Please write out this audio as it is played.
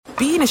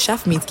being a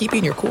chef means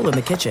keeping your cool in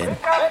the kitchen.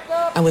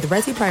 And with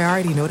Resi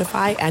Priority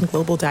Notify and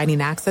Global Dining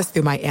Access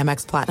through my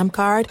Amex Platinum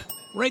card,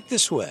 Right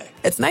this way.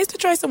 it's nice to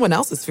try someone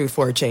else's food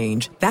for a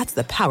change. That's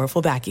the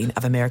powerful backing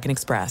of American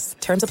Express.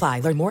 Terms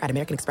apply. Learn more at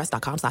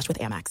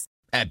americanexpress.com/withAmex.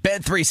 At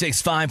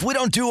Bet365, we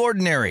don't do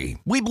ordinary.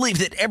 We believe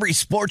that every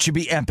sport should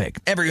be epic.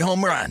 Every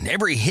home run,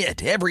 every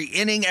hit, every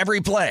inning, every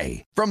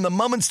play. From the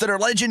moments that are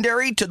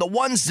legendary to the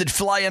ones that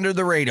fly under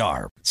the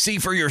radar. See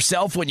for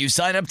yourself when you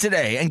sign up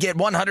today and get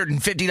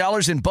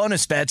 $150 in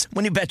bonus bets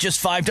when you bet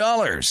just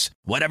 $5.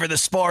 Whatever the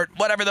sport,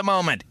 whatever the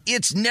moment,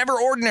 it's never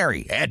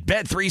ordinary at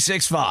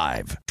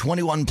Bet365.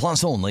 21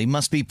 plus only.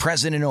 Must be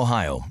present in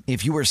Ohio.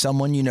 If you or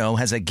someone you know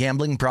has a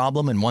gambling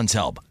problem and wants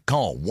help,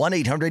 call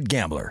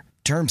 1-800-GAMBLER.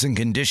 Terms and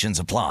conditions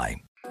apply.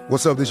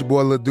 What's up, this your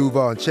boy Lil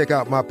Duval, and check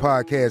out my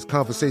podcast,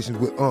 Conversations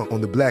with Unc,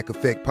 on the Black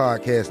Effect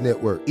Podcast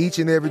Network. Each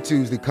and every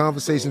Tuesday,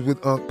 Conversations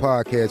with Unc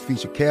podcast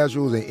feature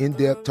casuals and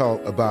in-depth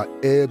talk about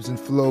ebbs and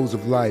flows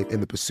of life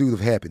and the pursuit of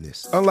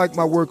happiness. Unlike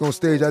my work on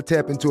stage, I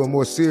tap into a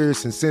more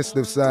serious and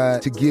sensitive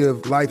side to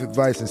give life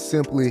advice and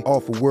simply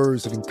offer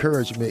words of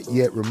encouragement,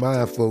 yet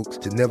remind folks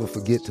to never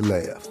forget to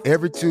laugh.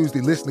 Every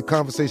Tuesday, listen to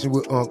Conversation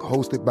with Unc,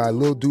 hosted by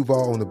Lil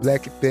Duval on the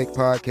Black Effect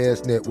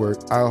Podcast Network,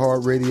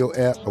 iHeartRadio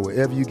app, or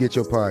wherever you get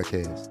your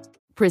podcasts.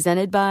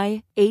 Presented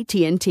by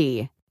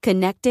AT&T.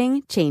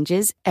 Connecting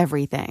changes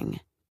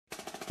everything.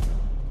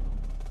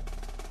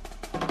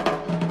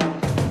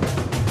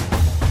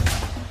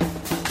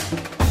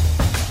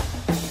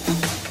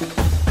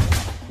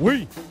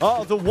 We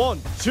are the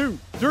 1, 2,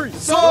 3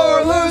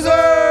 Sore losers!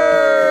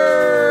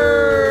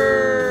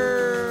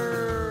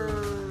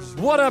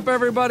 What up,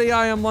 everybody?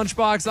 I am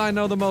Lunchbox. I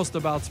know the most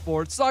about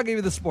sports, so I'll give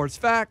you the sports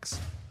facts,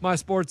 my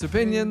sports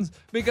opinions,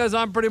 because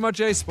I'm pretty much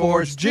a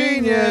sports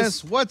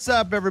genius. What's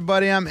up,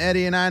 everybody? I'm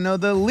Eddie, and I know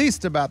the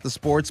least about the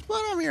sports,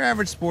 but I'm your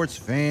average sports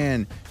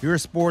fan. You're a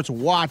sports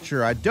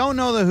watcher. I don't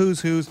know the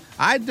who's.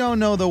 I don't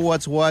know the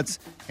what's,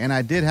 and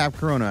I did have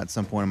Corona at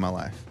some point in my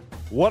life.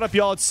 What up,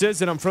 y'all? It's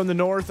Sis, and I'm from the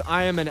North.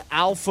 I am an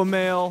alpha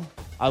male.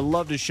 I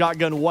love to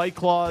shotgun White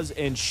Claws,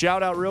 and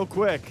shout out real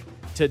quick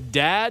to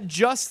Dad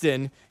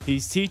Justin.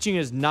 He's teaching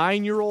his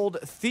 9-year-old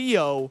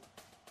Theo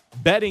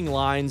betting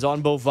lines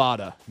on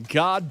Bovada.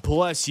 God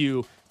bless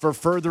you for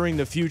furthering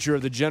the future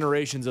of the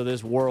generations of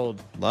this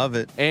world. Love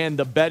it. And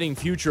the betting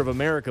future of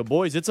America.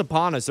 Boys, it's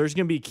upon us. There's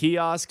going to be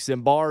kiosks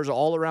and bars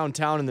all around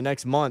town in the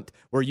next month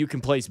where you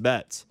can place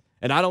bets.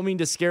 And I don't mean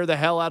to scare the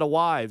hell out of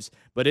wives,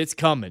 but it's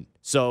coming.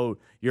 So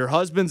your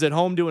husband's at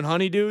home doing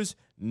honeydews?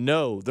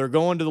 No, they're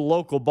going to the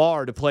local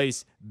bar to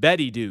place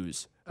Betty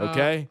Doos.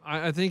 Okay,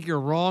 I think you're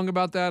wrong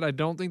about that. I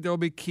don't think there will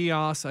be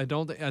kiosks. I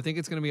think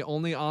it's going to be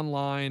only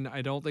online.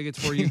 I don't think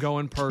it's where you go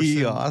in person.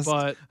 Kiosk.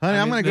 But honey,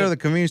 I'm going to go to the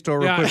convenience store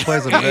real quick,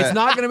 place a bet. It's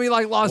not going to be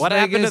like Las what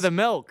Vegas. What happened to the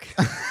milk?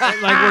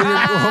 Like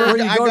where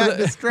you I go got to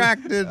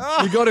distracted.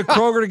 You go to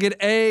Kroger to get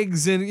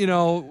eggs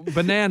and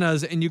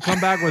bananas, and you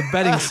come back with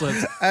betting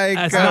slips. Hey,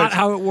 That's Coach, not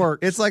how it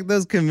works. It's like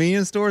those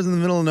convenience stores in the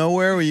middle of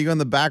nowhere where you go in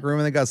the back room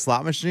and they got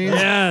slot machines.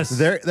 Yes.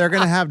 They're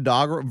going to have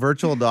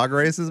virtual dog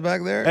races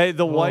back there. Hey,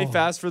 the wife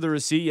asked for the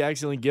receipt. You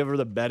accidentally give her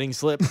the betting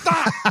slip.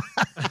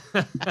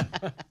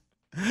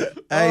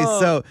 Hey,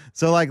 so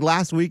like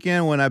last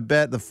weekend when I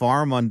bet the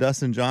farm on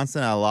Dustin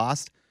Johnson, I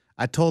lost.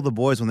 I told the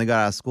boys when they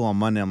got out of school on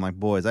Monday, I'm like,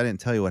 boys, I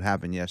didn't tell you what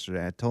happened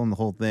yesterday. I told them the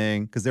whole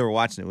thing because they were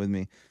watching it with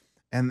me.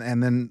 And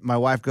then my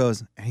wife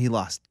goes, and he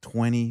lost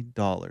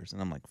 $20.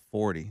 And I'm like,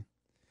 40.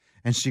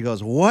 And she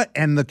goes, what?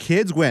 And the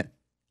kids went,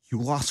 you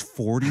lost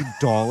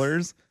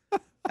 $40?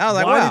 I was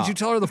like, why wow. did you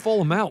tell her the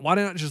full amount? Why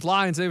didn't I just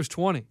lie and say it was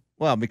 20?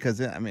 Well, because,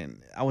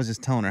 I was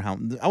just telling her how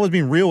I was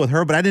being real with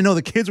her, but I didn't know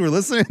the kids were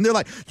listening. They're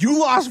like, you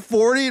lost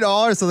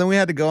 $40. So then we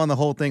had to go on the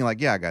whole thing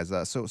like, yeah, guys,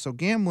 so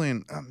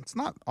gambling, it's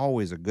not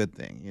always a good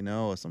thing.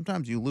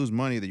 Sometimes you lose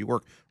money that you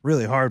work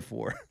really hard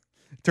for.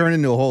 Turn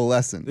into a whole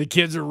lesson. The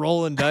kids are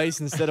rolling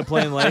dice instead of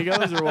playing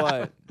Legos or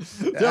what?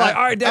 They're like,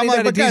 all right, Daddy, I'm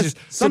like, but guys, Jesus.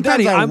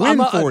 sometimes I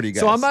win 40, guys.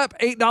 So I'm up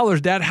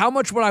 $8, Dad. How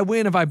much would I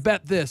win if I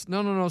bet this?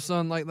 No,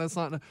 son. Like, that's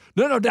not.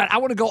 No, Dad. I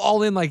want to go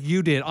all in like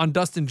you did on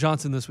Dustin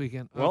Johnson this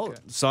weekend. Well, okay.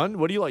 Son,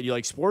 what do you like? You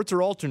like sports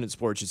or alternate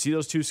sports? You see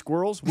those two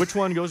squirrels? Which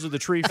one goes to the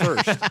tree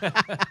first?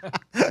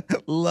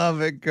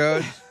 Love it,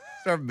 Coach.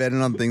 Start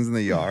betting on things in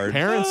the yard.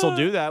 Parents will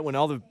do that when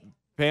all the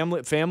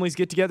families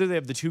get together. They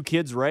have the two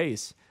kids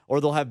race. Or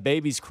they'll have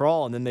babies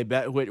crawl, and then they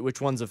bet which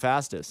one's the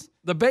fastest.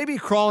 The baby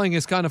crawling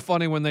is kind of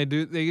funny when they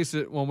do. They used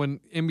to when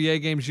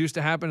NBA games used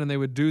to happen, and they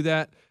would do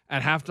that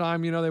at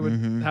halftime. They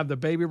would have the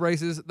baby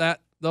races.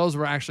 Those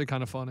were actually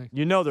kind of funny.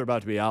 They're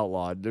about to be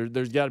outlawed.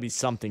 There's got to be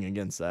something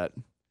against that.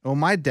 Well,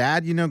 my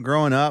dad,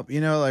 growing up,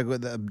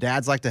 like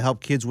dads like to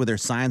help kids with their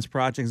science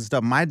projects and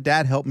stuff. My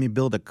dad helped me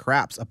build a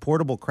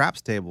portable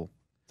craps table.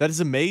 That is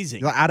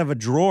amazing. Out of a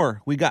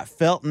drawer. We got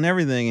felt and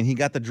everything, and he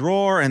got the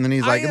drawer, and then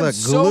he's like, I am look,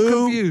 so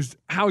glue. confused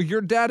how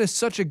your dad is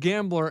such a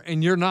gambler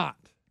and you're not.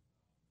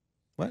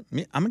 What?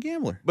 Me? I'm a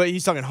gambler. But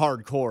he's talking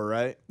hardcore,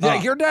 right?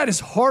 Yeah, your dad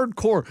is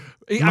hardcore.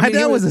 My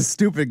dad was a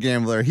stupid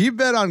gambler. He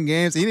bet on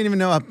games. He didn't even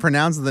know how to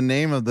pronounce the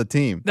name of the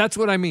team. That's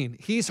what I mean.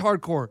 He's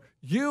hardcore.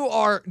 You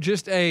are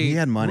just a. He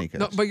had money, Coach.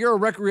 No, but you're a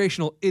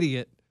recreational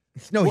idiot.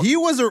 No, he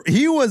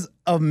was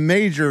a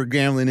major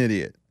gambling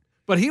idiot.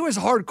 But he was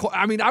hardcore.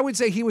 I mean, I would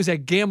say he was a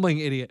gambling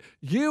idiot.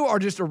 You are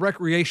just a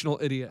recreational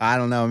idiot. I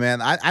don't know,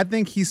 man. I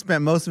think he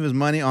spent most of his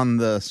money on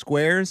the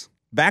squares.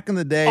 Back in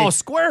the day. Oh,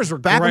 squares were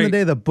back great. in the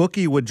day, the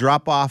bookie would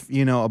drop off,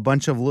 a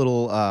bunch of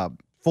little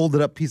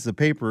folded up pieces of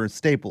paper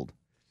stapled,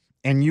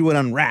 and you would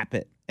unwrap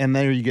it, and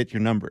there you get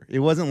your number. It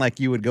wasn't like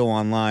you would go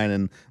online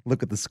and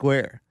look at the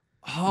square.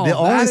 Oh,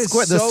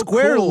 The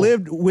square cool.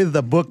 lived with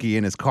the bookie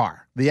in his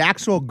car. The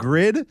actual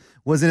grid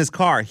was in his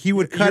car. He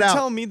would cut You're out.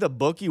 telling me the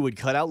bookie would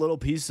cut out little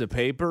pieces of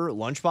paper,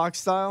 lunchbox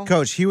style?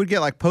 Coach, he would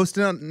get like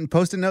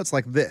post-it notes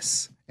like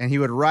this, and he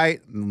would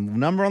write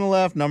number on the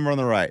left, number on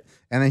the right,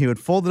 and then he would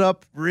fold it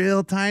up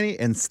real tiny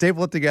and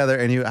staple it together.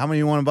 And how many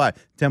you want to buy?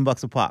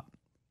 $10 a pop.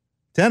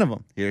 10 of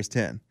them. Here's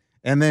 10.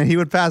 And then he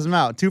would pass them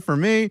out. 2 for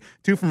me,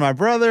 2 for my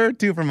brother,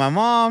 2 for my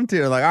mom.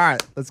 2. Like, all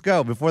right, let's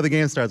go. Before the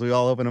game starts, we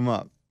all open them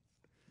up.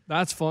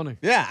 That's funny.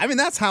 Yeah, I mean,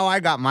 that's how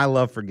I got my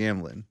love for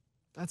gambling.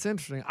 That's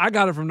interesting. I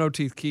got it from No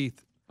Teeth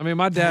Keith. I mean,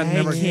 my dad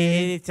never.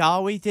 Kid, it's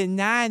always a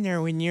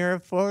Niner when you're a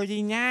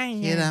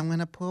 49er. Kid, I'm going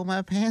to pull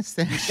my pants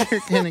down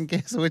and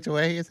guess which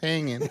way it's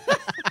hanging.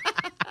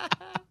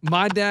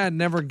 My dad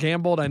never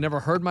gambled. I never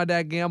heard my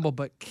dad gamble.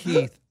 But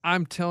Keith,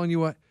 I'm telling you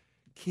what,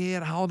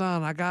 kid, hold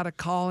on. I got to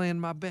call in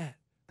my bet.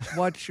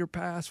 What's your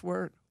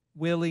password?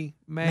 Willie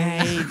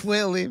Mays.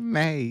 Willie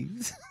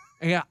Mays.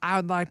 Yeah, I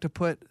would like to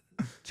put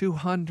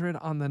 200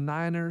 on the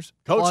Niners.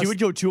 Coach, plus you would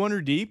go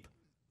 200 deep?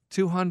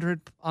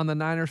 200 on the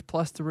Niners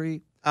plus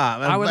 3.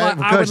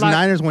 Coach,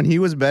 Niners, when he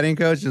was betting,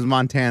 Coach, is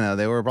Montana.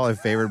 They were probably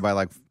favored by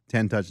like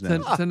 10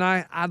 touchdowns.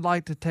 Tonight, I'd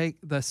like to take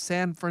the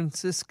San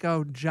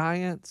Francisco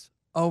Giants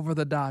over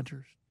the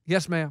Dodgers.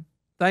 Yes, ma'am.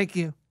 Thank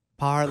you.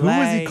 Parlay. Who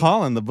was he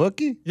calling? The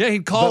bookie? Yeah,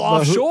 he'd call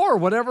offshore,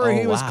 whatever Oh,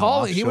 he was wow,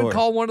 calling. He would offshore.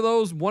 call one of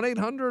those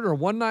 1-800 or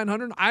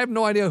 1-900. I have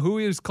no idea who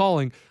he was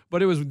calling,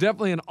 but it was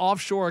definitely an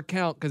offshore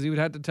account because he would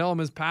have to tell him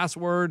his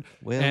password.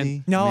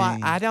 Willie No,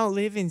 Mays. I don't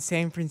live in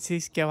San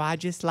Francisco. I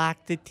just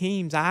like the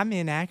teams. I'm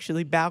in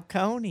actually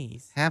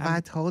Balcones. Have I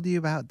told you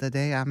about the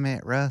day I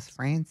met Russ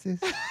Francis?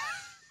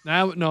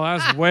 No, that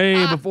was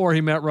way before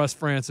he met Russ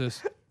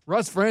Francis.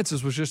 Russ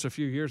Francis was just a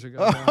few years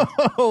ago. man.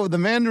 Oh, the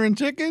Mandarin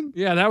chicken?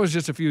 Yeah, that was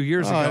just a few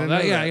years I ago. didn't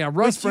know that. Yeah,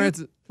 Russ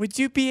Francis. Would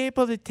you be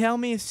able to tell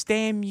me if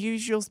Stan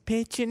Musial's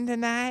pitching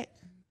tonight?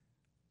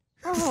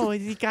 Oh,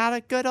 has he got a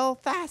good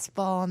old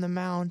fastball on the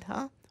mound,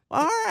 huh?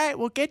 All right,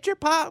 well, get your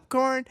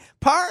popcorn.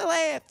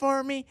 Parlay it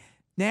for me.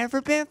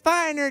 Never been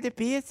finer to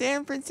be a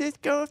San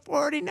Francisco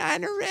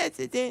 49er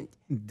resident.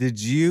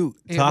 Did you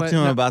Yeah, talk but to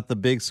him no. about the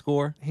big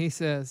score? He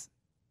says,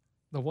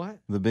 the what?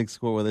 The big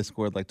score where they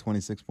scored like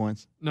 26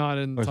 points? No, I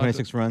didn't. Or talk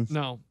 26 to, runs?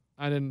 No,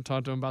 I didn't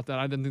talk to him about that.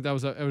 I didn't think that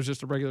was it was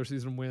just a regular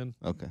season win.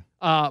 Okay.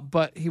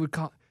 But he would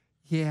call,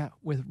 yeah,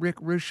 with Rick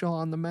Ruscio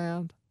on the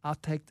mound, I'll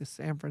take the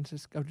San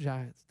Francisco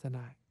Giants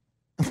tonight.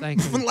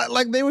 Thank you.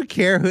 Like they would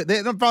care who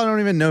they probably don't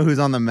even know who's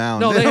on the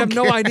mound. No, they don't have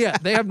no care. idea.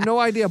 They have no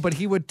idea. But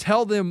he would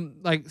tell them,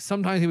 like,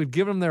 sometimes he would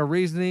give them their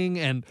reasoning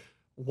and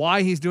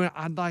why he's doing it.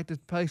 I'd like to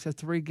place a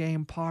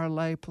 3-game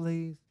parlay,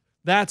 please.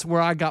 That's where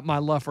I got my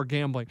love for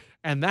gambling.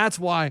 And that's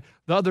why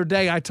the other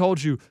day I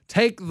told you,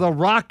 take the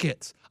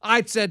Rockets.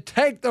 I said,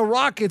 take the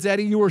Rockets,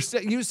 Eddie. You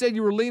said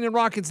you were leaning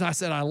Rockets, and I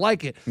said, I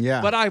like it. Yeah.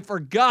 But I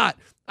forgot.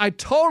 I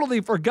totally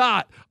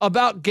forgot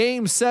about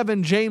Game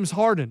 7, James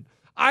Harden.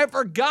 I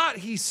forgot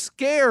he's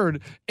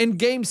scared in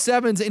Game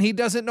 7s and he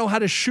doesn't know how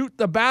to shoot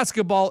the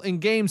basketball in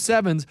Game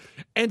 7s.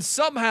 And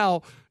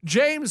somehow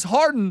James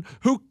Harden,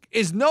 who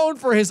is known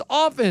for his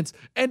offense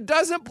and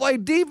doesn't play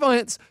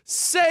defense,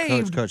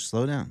 saved. Coach,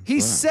 slow down.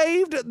 He Slow down.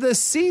 saved the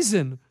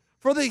season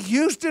for the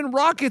Houston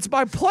Rockets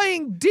by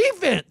playing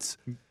defense.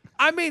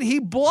 I mean, he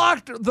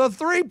blocked the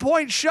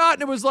 3-point shot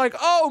and it was like,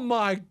 oh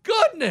my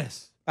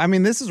goodness. I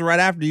mean, this is right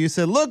after you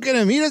said, look at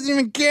him. He doesn't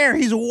even care.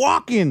 He's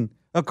walking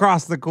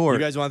across the court.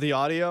 You guys want the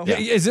audio? Yeah.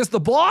 Is this the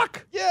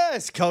block?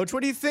 Yes, Coach.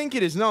 What do you think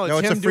it is? No, No,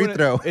 it's him a free doing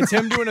throw. It's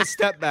him doing a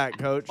step back,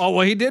 Coach. Oh,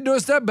 well, he did do a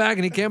step back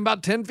and he came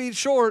about 10 feet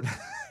short.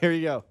 Here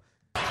you go.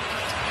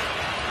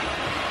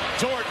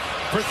 Dort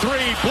for 3,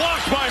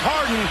 blocked by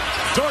Harden.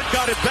 Dort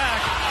got it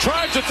back,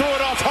 tried to throw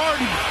it off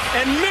Harden,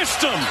 and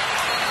missed him.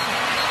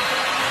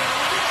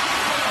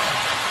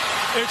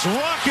 It's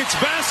Rockets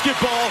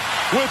basketball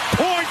with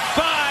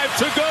 .5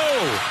 to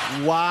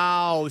go.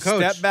 Wow, Coach.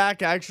 step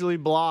back actually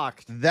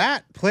blocked.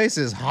 That place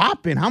is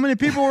hopping. How many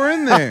people were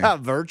in there?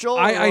 Virtual?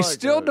 I What,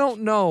 still Coach?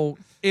 don't know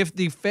if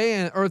the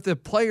fan or if the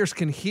players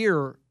can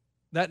hear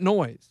that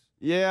noise.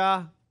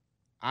 Yeah,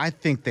 I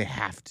think they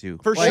have to.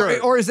 for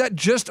sure. Or is that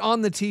just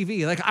on the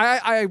TV? Like,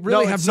 I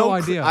really have it's no so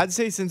idea. I'd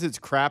say since it's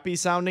crappy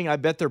sounding, I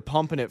bet they're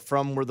pumping it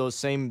from where those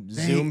same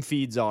Zoom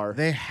feeds are.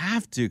 They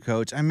have to,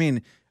 Coach. I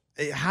mean,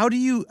 how do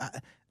you,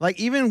 like,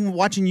 even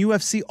watching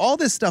UFC, all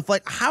this stuff,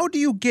 like, how do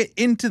you get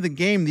into the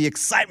game, the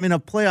excitement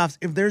of playoffs,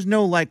 if there's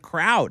no, like,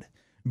 crowd?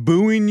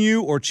 booing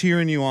you or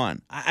cheering you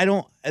on. I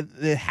don't.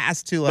 It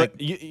has to like.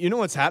 But you know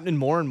what's happening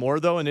more and more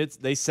though, and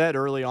they said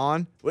early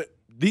on,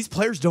 these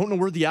players don't know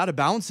where the out of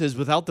bounds is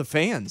without the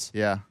fans.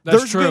 Yeah, That's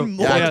There's true. been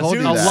more. Yeah, I told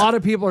you A that. lot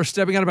of people are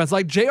stepping out of bounds.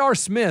 Like J.R.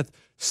 Smith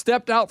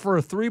stepped out for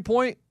a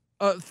three-pointer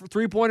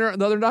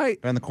the other night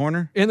in the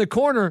corner. in the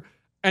corner,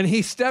 and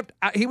he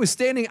was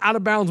standing out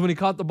of bounds when he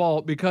caught the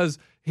ball because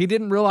he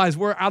didn't realize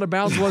where out of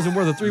bounds was and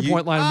where the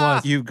three-point line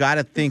was. You've got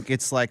to think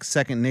it's like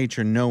second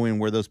nature knowing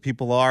where those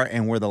people are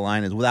and where the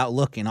line is without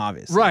looking,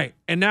 obviously. Right.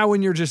 And now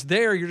when you're just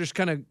there, you're just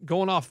kind of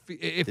going off.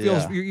 It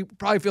feels, you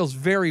probably feels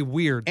very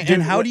weird.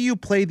 And how do you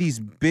play these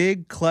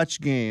big clutch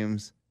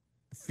games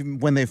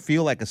when they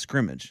feel like a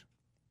scrimmage?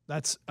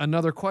 That's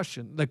another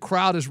question. The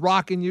crowd is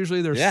rocking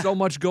usually. There's Yeah. so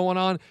much going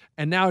on,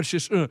 and now it's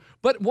just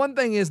But one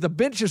thing is the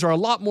benches are a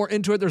lot more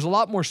into it. There's a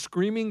lot more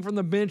screaming from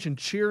the bench and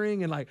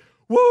cheering and like,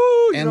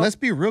 woo! And let's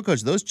be real,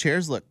 Coach. Those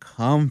chairs look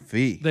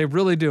comfy. They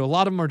really do. A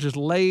lot of them are just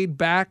laid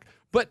back.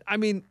 But, I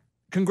mean,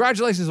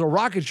 congratulations to the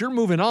Rockets. You're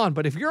moving on.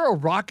 But if you're a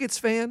Rockets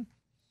fan,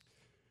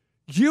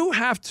 you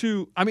have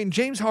to – I mean,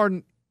 James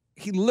Harden,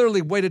 he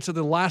literally waited to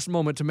the last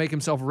moment to make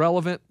himself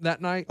relevant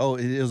that night. Oh,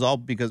 it was all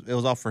because it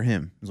was all for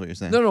him, is what you're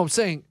saying. No, I'm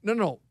saying,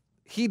 no.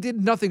 He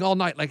did nothing all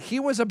night. Like,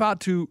 he was about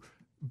to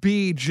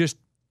be just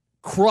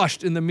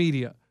crushed in the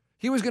media.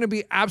 He was going to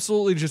be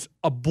absolutely just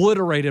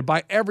obliterated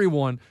by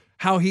everyone,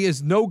 how he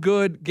is no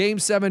good. Game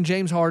 7,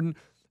 James Harden,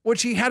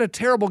 which he had a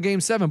terrible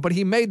Game 7, but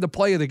he made the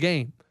play of the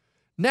game.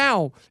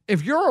 Now,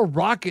 if you're a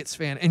Rockets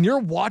fan and you're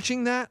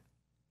watching that,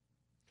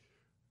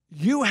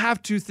 you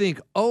have to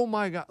think, oh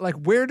my God, like,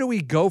 where do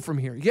we go from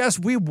here? Yes,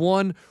 we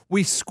won.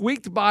 We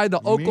squeaked by the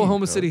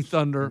Oklahoma City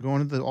Thunder. We're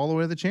going all the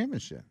way to the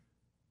championship.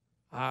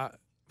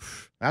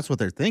 That's what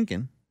they're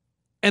thinking.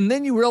 And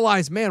then you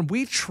realize, man,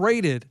 we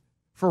traded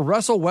for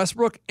Russell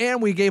Westbrook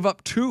and we gave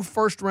up 2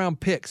 first-round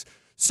picks.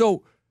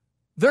 So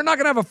they're not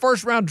going to have a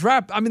first-round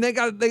draft. I mean,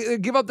 they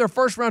give up their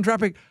first-round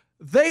draft pick.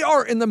 They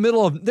are in the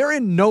middle of – they're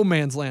in no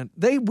man's land.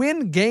 They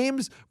win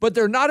games, but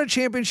they're not a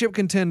championship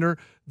contender.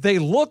 They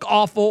look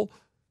awful.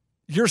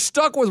 You're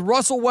stuck with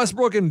Russell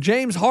Westbrook and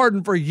James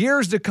Harden for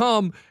years to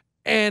come,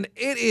 and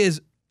it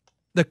is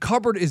 – the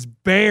cupboard is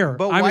bare.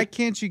 But why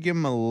can't you give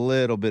them a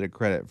little bit of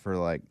credit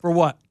for for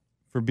what?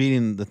 For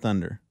beating the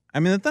Thunder? I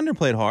mean, the Thunder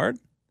played hard.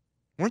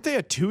 Weren't they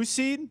a 2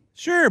 seed?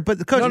 Sure, but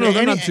the coach. No,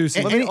 they're not 2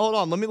 seed. Hold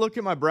on. Let me look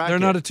at my bracket. They're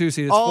not a 2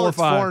 seed. It's 4 or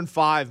 5. It's 4 and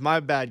 5. My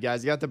bad,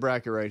 guys. I got the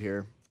bracket right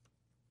here.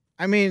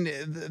 I mean,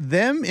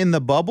 them in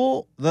the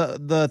bubble,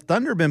 the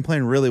Thunder been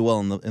playing really well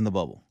in the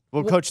bubble.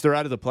 Well, Coach, they're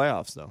out of the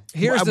playoffs, though.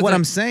 Here's what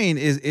I'm saying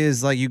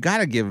is like you got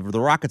to give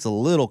the Rockets a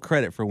little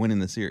credit for winning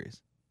the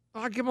series.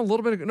 I'll give them a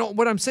little bit of – no,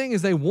 what I'm saying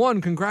is they won.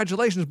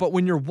 Congratulations. But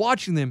when you're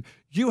watching them,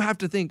 you have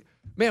to think,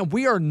 man,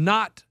 we are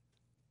not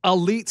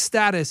elite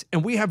status,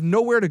 and we have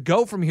nowhere to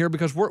go from here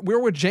because we're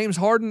with James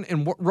Harden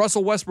and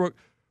Russell Westbrook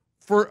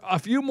for a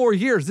few more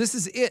years. This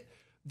is it.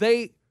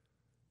 The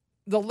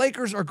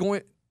Lakers are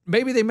going –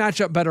 maybe they match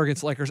up better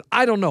against the Lakers.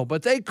 I don't know.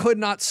 But they could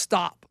not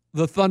stop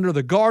the Thunder.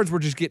 The guards were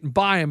just getting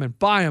by them and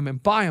by them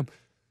and by them.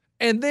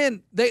 And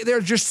then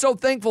they're just so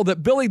thankful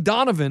that Billy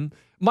Donovan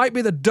 – might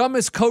be the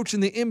dumbest coach in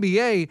the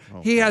NBA.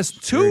 He has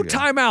 2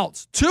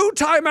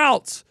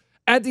 timeouts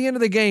at the end of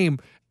the game,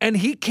 and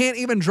he can't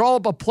even draw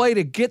up a play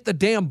to get the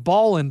damn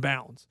ball in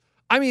bounds.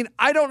 I mean,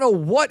 I don't know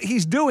what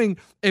he's doing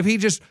if he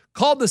just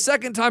called the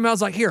second timeout.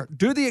 It's like, here,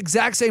 do the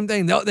exact same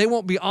thing. They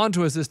won't be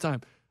onto us this time.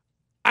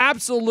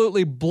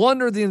 Absolutely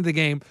blundered the end of the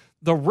game.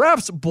 The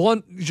refs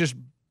just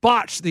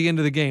botched the end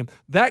of the game.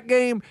 That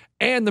game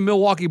and the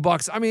Milwaukee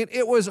Bucks. I mean,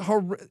 it was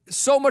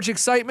so much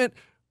excitement.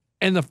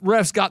 And the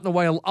refs got in the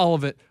way of all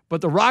of it.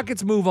 But the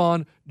Rockets move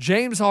on.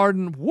 James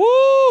Harden,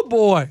 woo,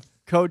 boy.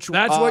 Coach,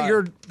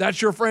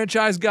 That's your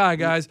franchise guy,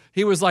 guys.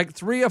 He was like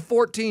 3 of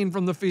 14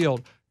 from the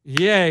field.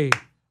 Yay.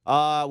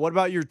 What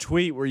about your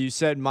tweet where you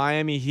said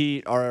Miami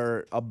Heat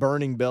are a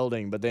burning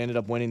building, but they ended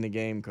up winning the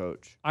game,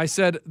 Coach? I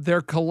said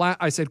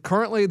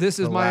currently this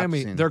is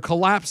Miami. They're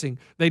collapsing.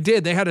 They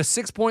did. They had a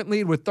 6-point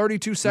lead with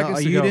 32 seconds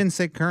to go. You didn't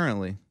say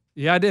currently.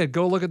 Yeah, I did.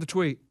 Go look at the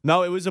tweet.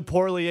 No, it was a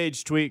poorly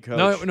aged tweet,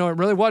 Coach. No, it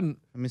really wasn't.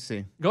 Let me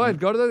see. Go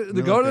ahead. Go to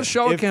the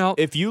show account.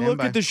 If you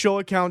look at the show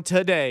account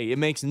today, it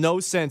makes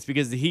no sense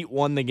because the Heat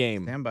won the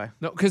game. Stand by.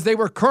 No, because they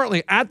were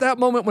currently at that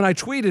moment when I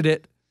tweeted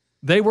it,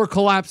 they were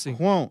collapsing.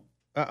 Quote.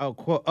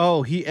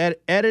 Oh, he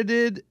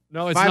edited.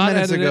 No, it's 5 not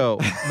minutes edited. ago.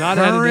 Not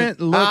current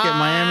edited. look at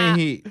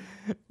Miami Heat.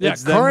 Yeah,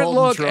 current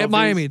look at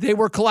Miami. They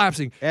were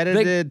collapsing.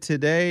 Edited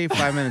today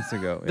 5 minutes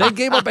ago. They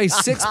gave up a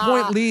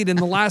 6-point lead in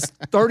the last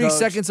 30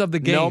 seconds of the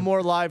game. No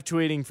more live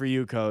tweeting for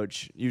you,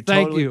 Coach.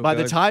 Thank you. By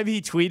the time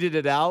he tweeted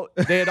it out,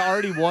 they had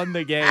already won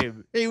the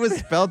game. He was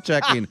spell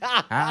checking.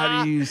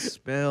 How do you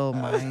spell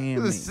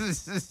Miami?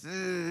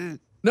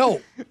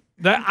 No.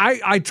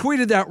 I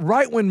tweeted that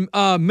right when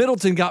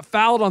Middleton got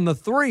fouled on the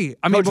 3.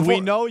 I mean, Coach, we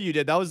know you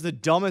did. That was the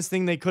dumbest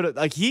thing they could have.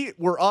 Like, he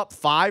were up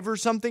 5 or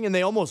something, and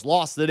they almost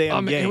lost the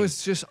damn game. It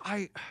was just,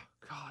 God.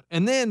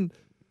 And then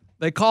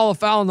they call a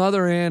foul on the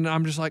other end.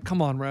 I'm just like,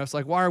 come on, refs.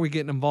 Like, why are we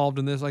getting involved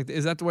in this? Like,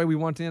 is that the way we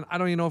want to end? I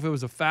don't even know if it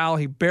was a foul.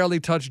 He barely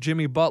touched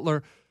Jimmy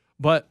Butler.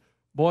 But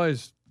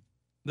boys,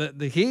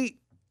 the Heat,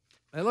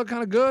 they look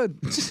kind of good.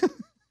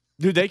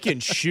 Dude, they can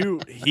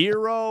shoot.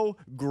 Hero,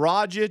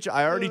 Grogic.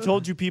 I already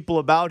told you people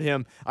about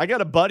him. I got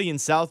a buddy in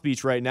South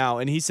Beach right now,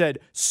 and he said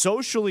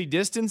socially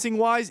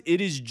distancing-wise, it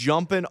is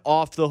jumping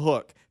off the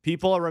hook.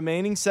 People are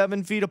remaining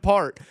 7 feet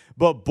apart,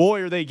 but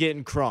boy, are they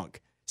getting crunk.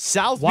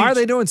 Why are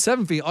they doing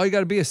 7 feet? All you got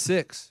to be is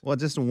 6. Well,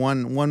 just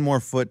one more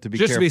foot to be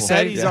Just to careful. be safe.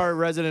 Eddie's our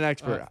resident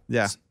expert.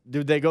 Yeah.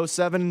 Did they go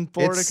 7 in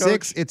Florida, It's Coach?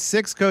 6. It's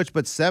 6, Coach,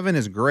 but 7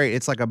 is great.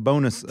 It's like a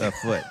bonus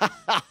foot.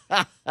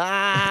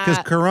 Because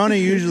Corona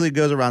usually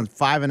goes around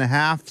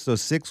 5.5, so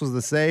 6 was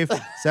the safe.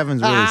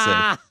 7's really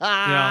safe.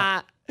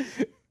 Yeah.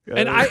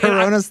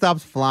 Corona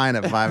stops flying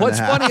at 5.5. What's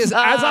funny is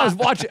as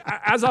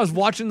I was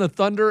watching the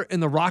Thunder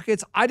and the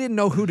Rockets, I didn't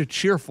know who to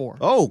cheer for.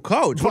 Oh,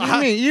 Coach, what do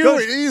you mean?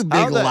 Coach, You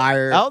big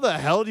liar. How the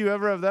hell do you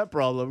ever have that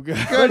problem?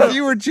 Coach,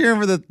 you were cheering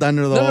for the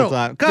Thunder the whole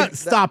time.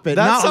 Stop it.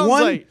 That Not sounds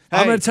one. like-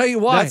 I'm going to tell you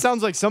why. That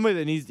sounds like somebody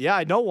that needs. Yeah,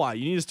 I know why.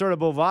 You need to start a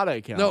Bovada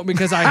account. No,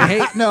 because I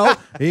hate. No,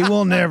 he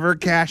will never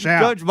cash out.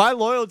 Coach, my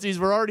loyalties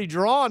were already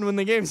drawn when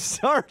the game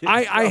started.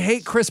 I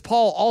hate Chris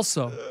Paul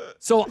also.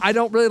 So I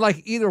don't really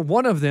like either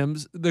one of them,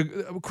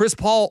 Chris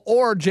Paul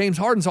or James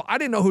Harden. So I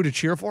didn't know who to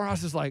cheer for. I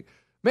was just like,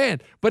 man.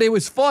 But it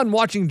was fun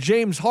watching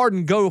James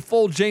Harden go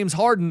full James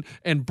Harden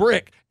and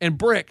brick and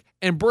brick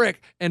and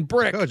brick and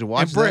brick. Coach,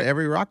 watch that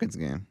every Rockets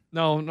game.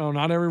 No,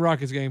 not every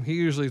Rockets game. He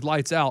usually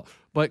lights out.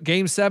 But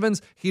game 7s,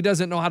 he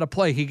doesn't know how to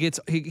play. He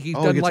doesn't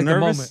like the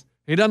moment.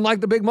 He doesn't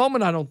like the big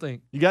moment, I don't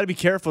think. You got to be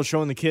careful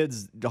showing the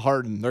kids to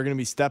Harden. They're going to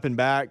be stepping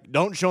back.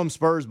 Don't show them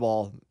Spurs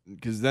ball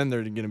because then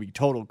they're going to be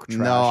total trash.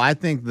 No, I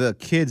think the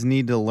kids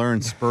need to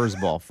learn Spurs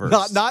ball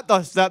first. Not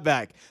the step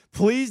back.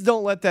 Please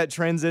don't let that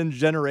transcend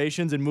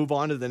generations and move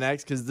on to the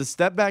next because the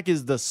step back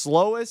is the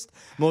slowest,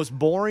 most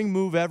boring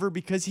move ever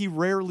because he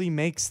rarely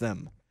makes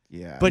them.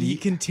 Yeah. But he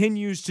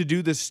continues to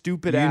do the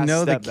stupid ass You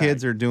know the step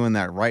kids back. are doing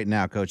that right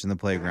now, Coach, in the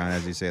playground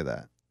as you say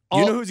that.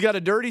 You know who's got a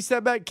dirty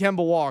step back? Kemba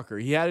Walker.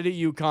 He had it at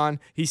UConn.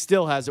 He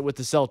still has it with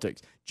the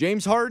Celtics.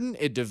 James Harden,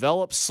 it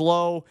develops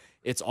slow.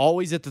 It's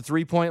always at the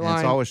three-point line.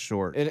 It's always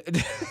short.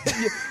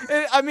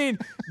 I mean,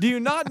 do you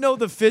not know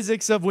the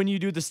physics of when you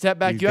do the step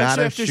back? You actually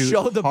gotta have to shoot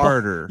show the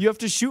harder. You have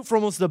to shoot for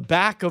almost the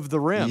back of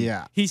the rim.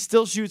 Yeah. He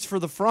still shoots for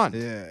the front.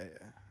 Yeah.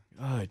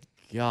 Good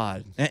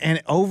God.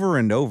 And over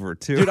and over,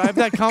 too. Dude, I have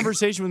that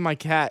conversation with my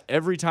cat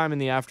every time in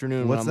the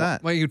afternoon. What's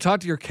that? Wait, you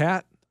talk to your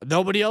cat?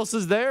 Nobody else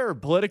is there.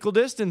 Political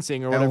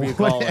distancing or whatever you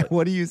call it.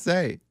 What do you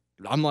say?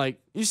 I'm like,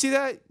 you see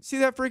that? See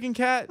that freaking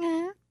cat?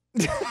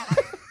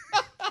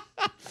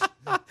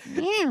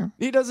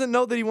 He doesn't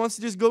know that he wants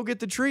to just go get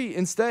the treat.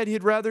 Instead,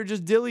 he'd rather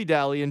just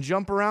dilly-dally and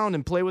jump around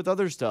and play with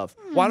other stuff.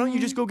 Why don't you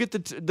just go get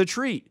the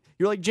treat?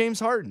 You're like James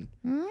Harden.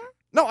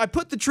 No, I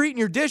put the treat in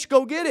your dish.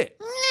 Go get it.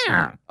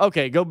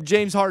 Okay, go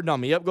James Harden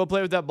on me. Yep, go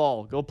play with that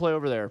ball. Go play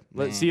over there.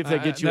 Let's see if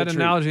that gets you that a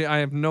treat. analogy, I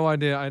have no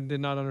idea. I did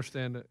not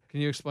understand it.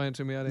 Can you explain it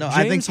to me? No,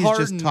 I think James he's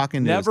Harden just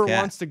talking to never his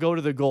cat. wants to go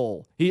to the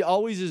goal. He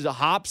always is a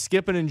hop,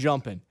 skipping, and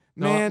jumping.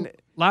 No, Man,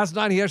 last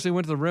night he actually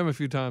went to the rim a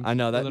few times. I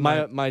know that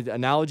my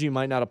analogy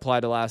might not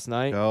apply to last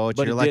night. Coach,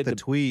 but you're it like did the to-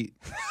 tweet.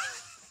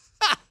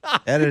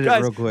 Edit Guys,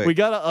 it real quick. we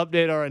got to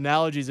update our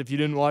analogies if you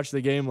didn't watch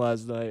the game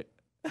last night.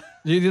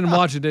 You didn't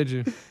watch it, did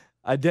you?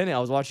 I didn't. I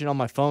was watching on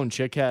my phone.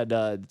 Chick had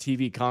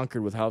TV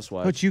Conquered with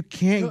Housewives. But you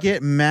can't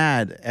get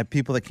mad at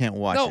people that can't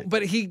watch No, it.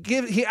 but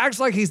he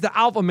acts like he's the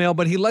alpha male,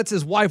 but he lets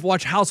his wife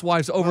watch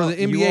Housewives over the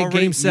NBA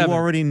Game 7. You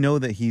already know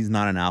that he's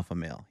not an alpha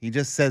male. He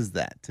just says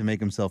that to make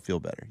himself feel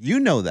better.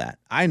 You know that.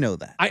 I know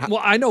that.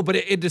 I know, but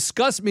it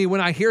disgusts me when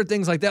I hear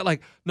things like that.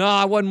 Like, no,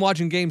 I wasn't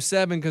watching Game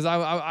 7 because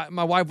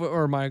my wife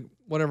or my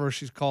whatever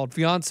she's called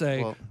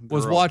fiance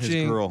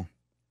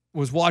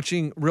was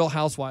watching Real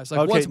Housewives. Like,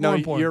 okay, what's no, more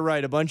important? you're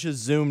right. A bunch of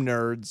Zoom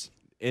nerds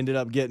ended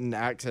up getting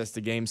access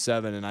to Game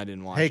 7, and I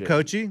didn't watch Hey, it.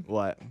 Coachy.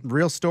 What?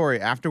 Real story.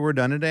 After we're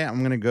done today, I'm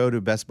going to go to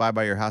Best Buy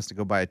by your house to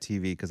go buy a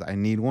TV because I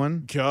need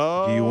one.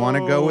 Coach. Do you want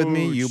to go with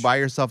me? You buy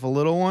yourself a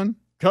little one?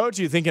 Coach,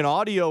 you thinking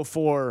audio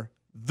for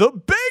The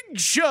Big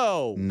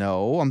Show?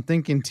 No, I'm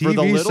thinking For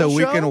the TV little so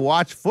we show? can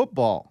watch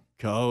football.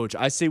 Coach,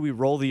 I say we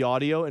roll the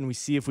audio and we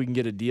see if we can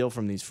get a deal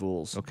from these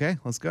fools. Okay,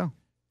 let's go.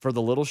 For the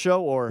little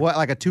show or What,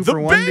 like a The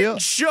 2-for-1 Big deal?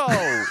 Show?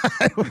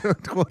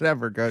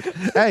 Whatever, Coach.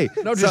 Hey,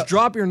 No, just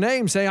drop your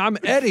name. Say, I'm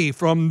Eddie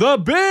from The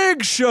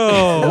Big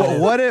Show.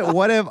 what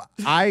if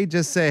I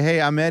just say,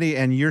 hey, I'm Eddie,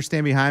 and you're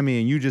standing behind me,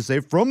 and you just say,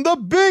 from The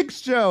Big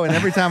Show, and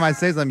every time I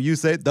say something, you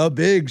say, The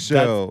Big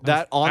Show.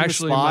 That on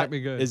Actually the might spot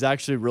be good. is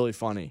actually really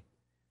funny.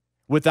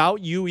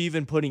 Without you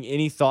even putting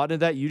any thought into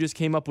that, you just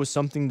came up with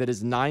something that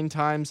is 9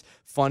 times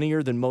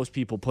funnier than most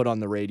people put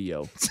on the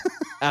radio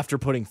after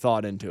putting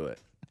thought into it.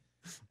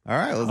 All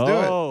right, let's do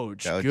it.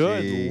 Coach, Coachy.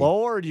 good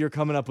Lord, you're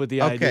coming up with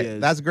the Okay, ideas.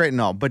 that's great and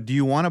all, but do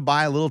you want to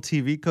buy a little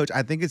TV, Coach?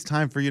 I think it's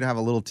time for you to have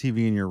a little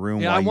TV in your room.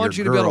 Yeah, while I want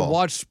you your to be able girl- to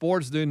watch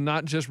sports, dude,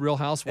 not just Real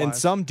Housewives. And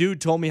some dude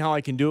told me how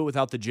I can do it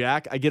without the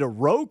jack. I get a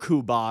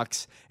Roku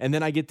box, and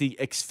then I get the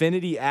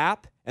Xfinity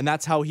app, and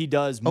that's how he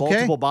does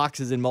multiple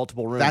boxes in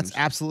multiple rooms. That's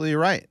absolutely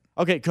right.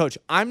 Okay, Coach,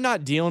 I'm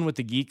not dealing with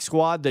the Geek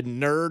Squad, the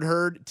nerd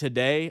herd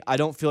today. I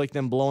don't feel like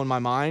them blowing my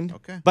mind.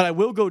 Okay. But I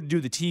will go do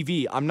the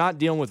TV. I'm not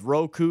dealing with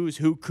Roku's,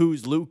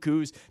 Huku's,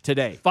 Luku's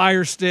today.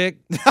 Fire Stick.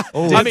 I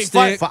mean,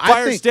 Dipstick.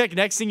 Fire Stick.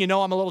 Next thing you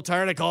know, I'm a little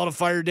tired. I call it a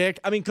Fire Dick.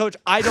 I mean, Coach,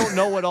 I don't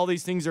know what all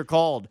these things are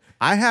called.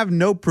 I have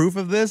no proof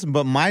of this,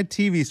 but my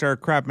TV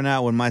started crapping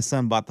out when my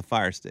son bought the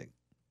Fire Stick.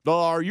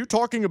 Are you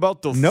talking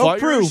about the No Fire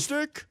proof.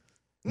 Stick?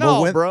 But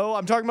No, bro.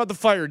 I'm talking about the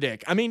Fire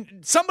Dick. I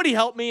mean, somebody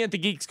help me at the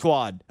Geek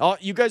Squad.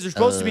 You guys are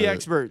supposed to be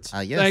experts.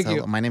 Yes, Thank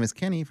you. My name is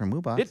Kenny from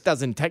WooBox. It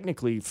doesn't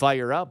technically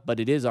fire up, but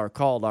it is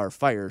called our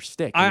Fire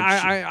Stick.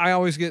 I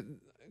always get,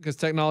 because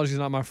technology is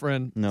not my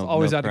friend. No, it's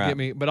always no out to crap. get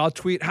me. But I'll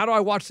tweet, how do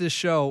I watch this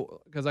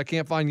show? Because I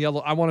can't find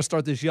I want to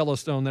start this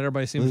Yellowstone that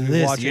everybody seems to be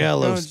This watching.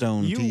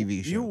 Yellowstone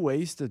TV show. You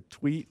waste a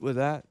tweet with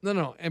that?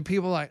 No. And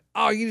people are like,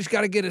 oh, you just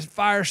got to get a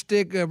Fire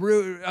Stick,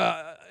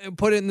 and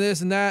put it in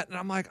this and that. And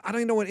I'm like, I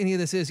don't even know what any of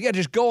this is. Yeah,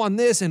 just go on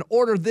this and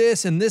order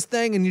this and this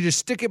thing, and you just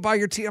stick it by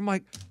your teeth. I'm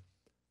like,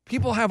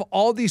 people have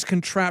all these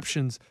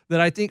contraptions that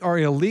I think are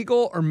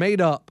illegal or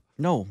made up.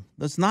 No,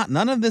 that's not.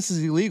 None of this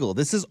is illegal.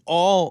 This is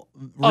all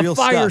real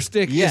stuff. A Fire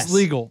Stick Yes. is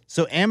legal.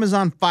 So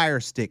Amazon Fire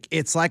Stick,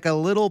 it's like a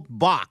little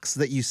box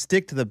that you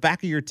stick to the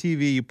back of your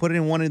TV. You put it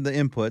in one of the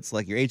inputs,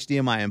 like your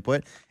HDMI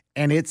input,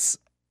 and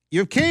you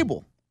have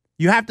cable.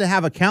 You have to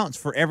have accounts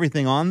for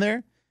everything on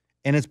there,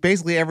 and it's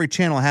basically every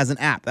channel has an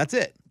app. That's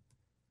it.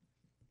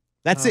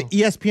 That's it.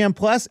 ESPN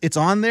Plus, it's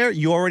on there.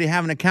 You already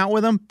have an account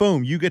with them.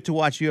 Boom, you get to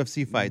watch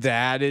UFC fights.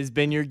 That has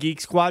been your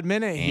Geek Squad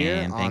Minute here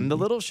And on thank The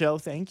you. Little Show.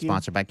 Thank you.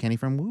 Sponsored by Kenny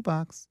from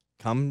WooBox.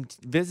 Come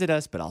visit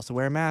us, but also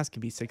wear a mask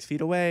and be 6 feet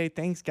away.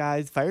 Thanks,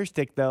 guys. Fire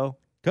Stick, though.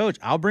 Coach,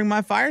 I'll bring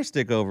my Fire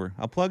Stick over.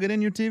 I'll plug it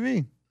in your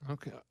TV.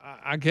 Okay,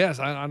 I guess.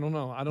 I don't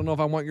know. I don't know if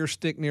I want your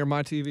stick near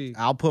my TV.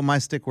 I'll put my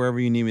stick wherever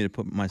you need me to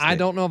put my stick. I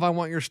don't know if I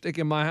want your stick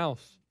in my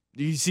house.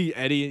 Do you see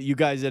Eddie, you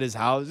guys at his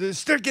house?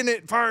 Sticking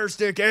it, Fire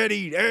Stick,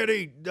 Eddie,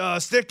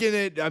 sticking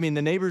it. I mean,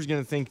 the neighbor's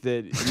going to think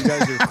that you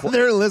guys are...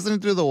 They're listening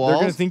through the walls.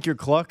 They're going to think you're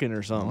clucking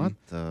or something. What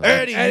the?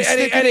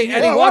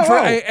 Eddie,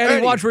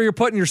 watch where you're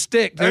putting your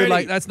stick, dude. Eddie.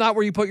 Like, that's not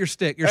where you put your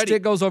stick. Your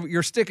stick goes over.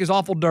 Your stick is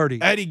awful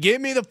dirty. Eddie,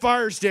 give me the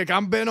Fire Stick.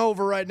 I'm bent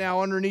over right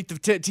now underneath the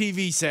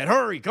TV set.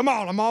 Hurry, come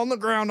on. I'm on the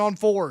ground on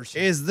fours.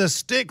 Is the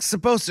stick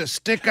supposed to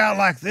stick out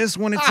like this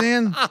when it's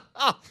in?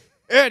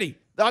 Eddie,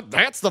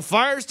 that's the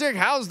Fire Stick?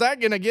 How's that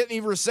going to get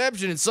any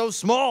reception? It's so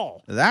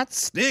small. That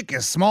stick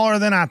is smaller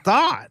than I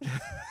thought.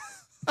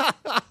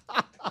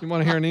 You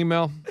want to hear an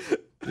email?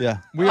 Yeah.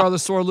 We are the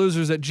sore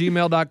losers at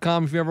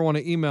gmail.com if you ever want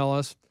to email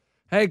us.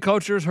 Hey,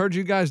 coachers, heard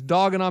you guys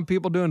dogging on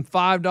people doing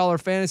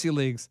 $5 fantasy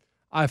leagues.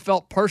 I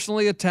felt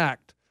personally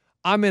attacked.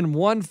 I'm in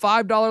one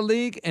 $5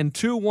 league and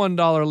two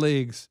 $1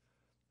 leagues.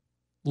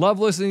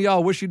 Love listening to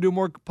y'all. Wish you'd do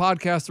more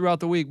podcasts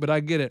throughout the week, but I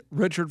get it.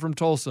 Richard from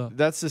Tulsa.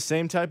 That's the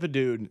same type of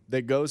dude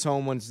that goes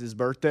home when it's his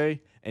birthday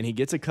and he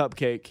gets a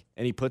cupcake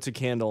and he puts a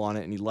candle on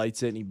it and he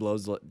lights it and he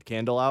blows the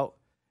candle out.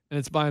 And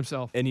it's by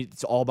himself. And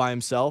it's all by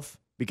himself.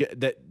 Because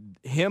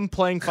him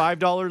playing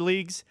 $5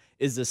 leagues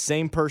is the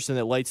same person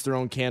that lights their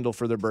own candle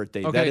for their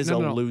birthday. Okay, that is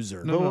no.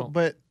 loser. No.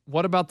 But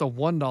What about the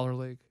 $1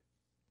 league?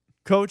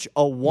 Coach,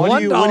 a what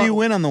do you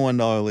win on the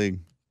 $1 league?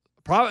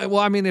 Probably. Well,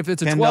 I mean, if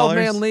it's a $10?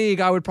 12-man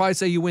league, I would probably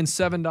say you win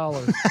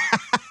 $7.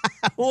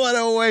 What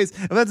a waste.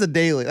 That's a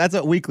daily. That's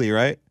a weekly,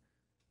 right?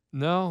 For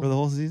No. the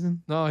whole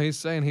season? No, he's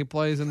saying he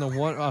plays in the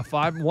one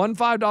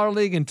 $5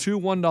 league and two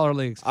 $1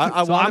 leagues.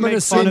 I so want I'm to going to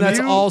make fun assume of that's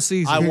it. all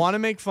season. I want to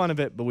make fun of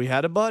it, but we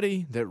had a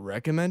buddy that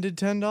recommended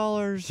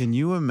 $10. Can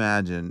you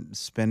imagine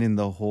spending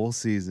the whole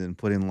season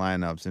putting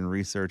lineups and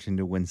researching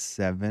to win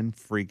 $7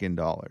 freaking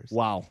dollars?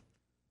 Wow.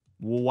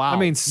 I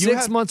mean,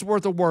 6 months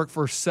worth of work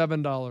for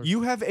 $7.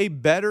 You have a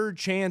better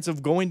chance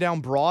of going down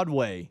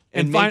Broadway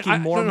and And making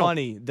find- more no.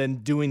 money than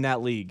doing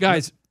that league.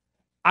 Guys,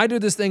 I do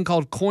this thing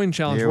called Coin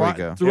Challenge. Here we where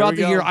go. Throughout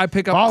Here the we year, go. I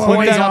pick up Follow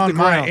coins me off the on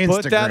my ground.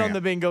 Put that Instagram. on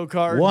the bingo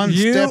card. One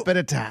You- step at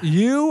a time.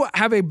 You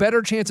have a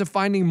better chance of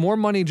finding more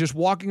money just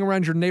walking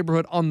around your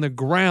neighborhood on the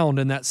ground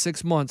in that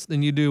 6 months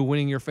than you do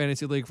winning your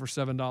fantasy league for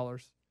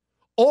 $7.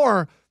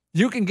 Or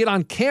you can get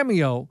on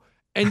Cameo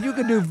and you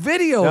can do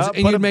videos Yep,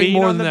 and put you a make bean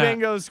more on than the that.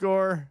 bingo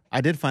score. I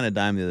did find a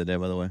dime the other day,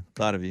 by the way.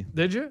 Thought of you.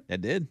 Did you? I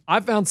did. I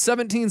found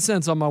 17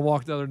 cents on my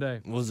walk the other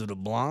day. Was it a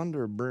blonde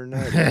or a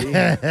brunette?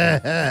 Hey,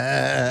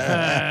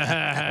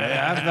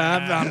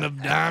 I found a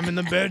dime in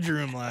the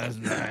bedroom last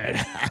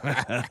night.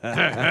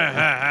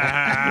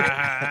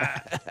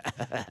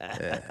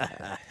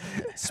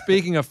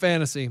 Speaking of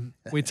fantasy,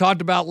 we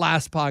talked about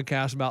last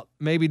podcast about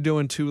maybe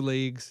doing 2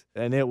 leagues.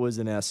 And it was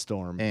an S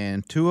storm.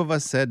 And 2 of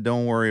us said,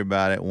 don't worry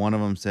about it. One of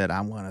them said,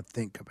 I want to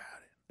think about it.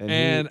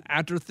 And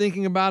after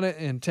thinking about it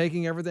and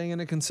taking everything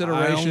into I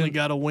consideration, only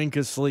got a wink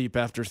of sleep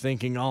after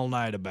thinking all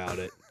night about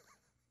it.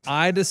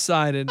 I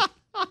decided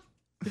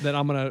that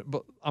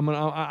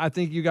I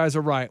think you guys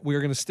are right. We are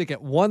going to stick at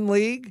 1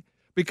 league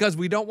because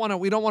we don't want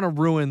to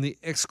ruin the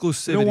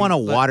exclusivity. You don't want to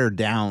Like, water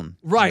down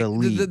right. the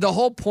league. The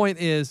whole point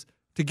is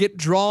to get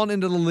drawn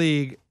into the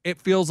league.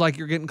 It feels like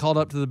you're getting called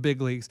up to the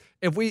big leagues.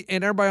 And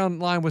everybody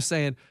online was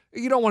saying,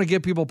 You don't want to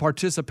give people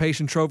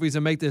participation trophies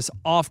and make this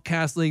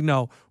off-cast league.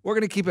 No, we're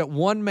going to keep it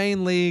one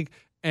main league.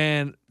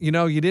 And, you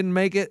didn't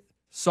make it.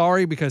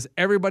 Sorry, because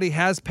everybody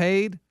has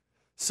paid.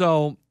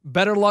 So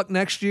better luck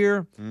next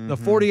year. Mm-hmm. The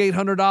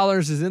 $4,800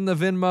 is in the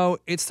Venmo.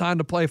 It's time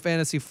to play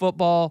fantasy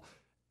football.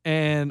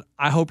 And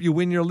I hope you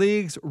win your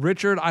leagues.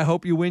 Richard, I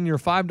hope you win your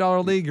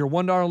 $5 league, your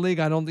 $1 league.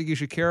 I don't think you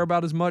should care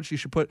about as much. You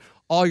should put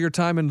all your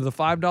time into the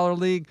 $5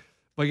 league.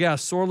 But yeah,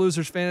 Sore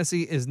Losers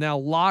Fantasy is now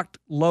locked,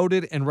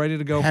 loaded, and ready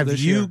to go for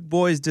this year. Have you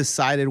boys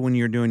decided when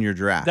you're doing your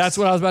draft? That's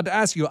what I was about to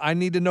ask you. I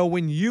need to know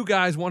when you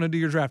guys want to do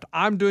your draft.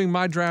 I'm doing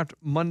my draft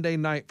Monday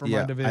night for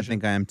my division. I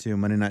think I am too.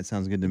 Monday night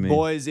sounds good to me.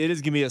 Boys, it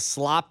is going to be a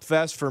slop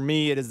fest for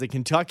me. It is the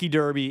Kentucky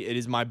Derby. It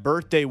is my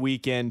birthday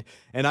weekend,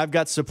 and I've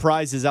got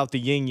surprises out the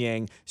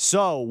yin-yang.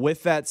 So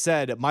with that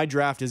said, my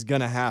draft is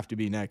going to have to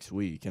be next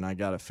week, and I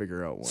got to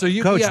figure out when. So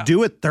Coach,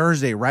 do it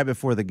Thursday right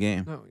before the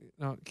game.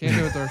 No, can't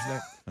do it Thursday.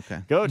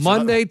 Okay. Coach,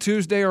 Monday,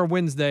 Tuesday, or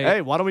Wednesday.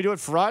 Hey, why don't we do it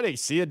Friday?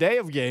 See a day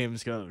of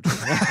games, Coach.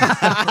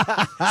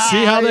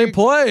 See how they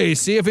play.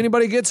 See if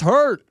anybody gets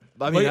hurt.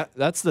 I mean,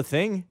 that's the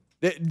thing.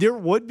 There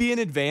would be an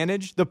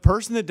advantage. The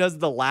person that does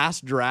the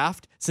last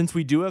draft, since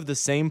we do have the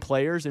same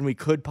players and we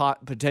could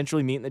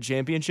potentially meet in the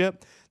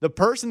championship, the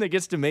person that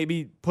gets to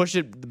maybe push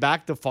it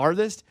back the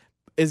farthest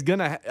is going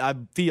to, I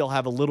feel,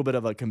 have a little bit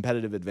of a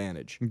competitive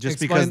advantage. Just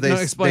because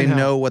they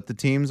know what the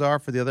teams are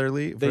for the other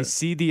league? They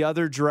see the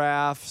other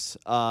drafts.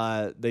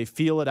 They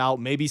feel it out.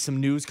 Maybe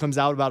some news comes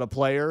out about a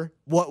player.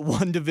 What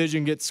one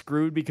division gets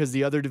screwed because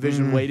the other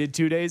division waited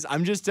 2 days?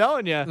 I'm just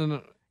telling you.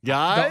 No.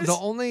 Guys.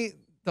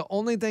 The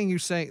only thing you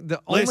say,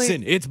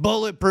 listen, it's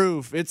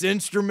bulletproof. It's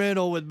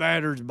instrumental with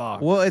batter's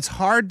box. Well, it's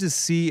hard to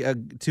see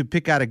to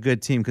pick out a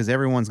good team because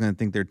everyone's going to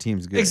think their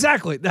team's good.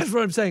 Exactly. That's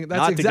what I'm saying. That's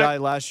Not the guy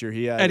last year.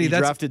 He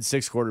drafted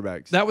 6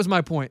 quarterbacks. That was my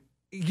point.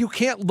 You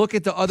can't look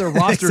at the other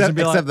rosters and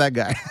be like, except that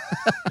guy.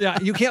 Yeah,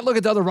 you can't look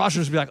at the other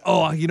rosters and be like,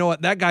 oh, you know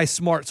what? That guy's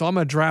smart, so I'm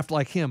going to draft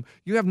like him.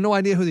 You have no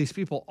idea who these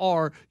people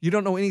are. You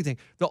don't know anything.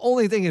 The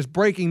only thing is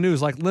breaking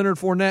news, like Leonard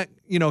Fournette.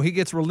 He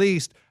gets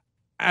released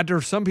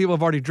after some people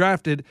have already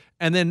drafted,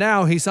 and then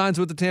now he signs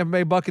with the Tampa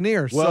Bay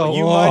Buccaneers. Well,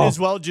 you might as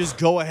well just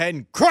go ahead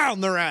and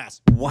crown their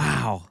ass.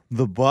 Wow.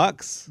 The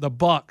Bucks? The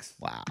Bucks.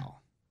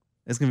 Wow.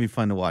 It's going to be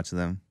fun to watch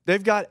them.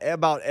 They've got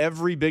about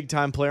every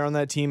big-time player on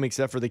that team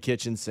except for the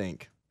kitchen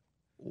sink.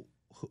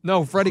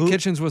 No, Freddie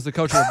Kitchens was the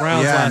coach of the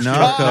Browns last year.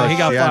 Coach. He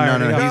got fired.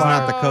 No, he's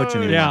not the coach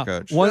anymore,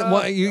 Coach.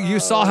 You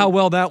saw how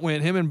well that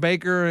went. Him and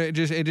Baker, it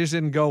just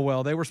didn't go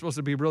well. They were supposed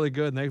to be really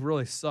good, and they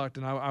really sucked,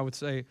 and I would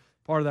say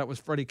part of that was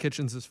Freddie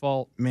Kitchens'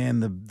 fault. Man,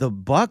 the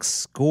Bucks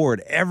scored.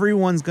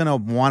 Everyone's gonna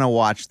want to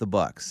watch the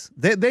Bucks.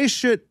 They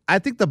should. I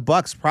think the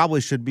Bucks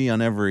probably should be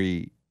on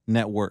every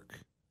network.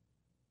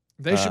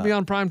 They should be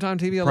on primetime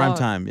TV a lot.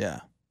 Primetime, yeah.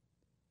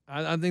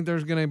 I think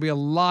there's going to be a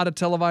lot of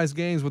televised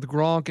games with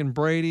Gronk and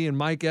Brady and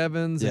Mike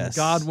Evans and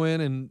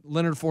Godwin and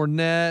Leonard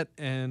Fournette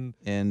and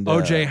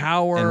O.J.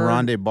 Howard and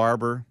Rondé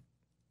Barber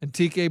and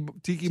Tiki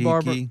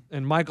Barber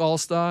and Mike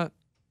Allstott.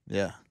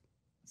 Yeah,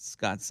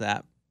 Scott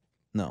Sapp.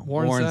 No,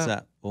 Warren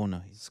Sapp. Oh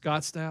no,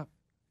 Scott Stapp.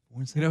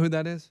 You know who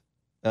that is?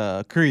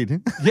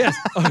 Creed. Yes.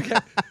 Okay.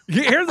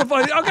 Here's the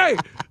funny. Okay,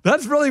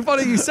 that's really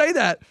funny you say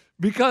that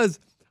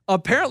because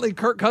apparently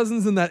Kirk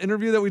Cousins in that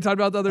interview that we talked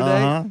about the other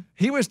day,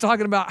 he was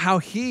talking about how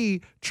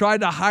he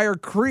tried to hire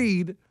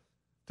Creed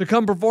to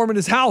come perform in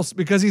his house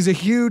because he's a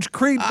huge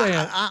Creed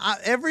fan.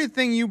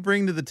 Everything you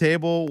bring to the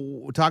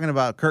table, talking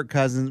about Kirk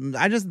Cousins,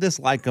 I just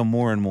dislike him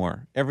more and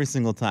more every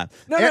single time.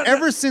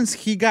 Ever since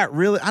he got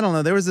really, I don't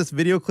know, there was this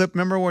video clip,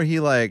 remember, where he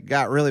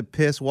got really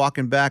pissed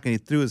walking back and he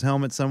threw his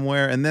helmet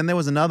somewhere. And then there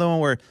was another one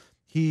where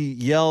he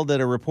yelled at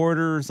a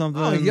reporter or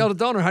something. Oh, he yelled at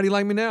the owner, how do you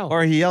like me now?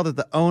 Or he yelled at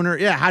the owner,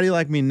 yeah, how do you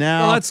like me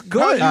now? Oh, that's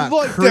good.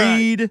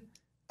 Creed.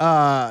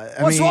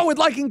 What's wrong with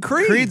liking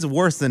Creed? Creed's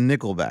worse than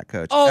Nickelback,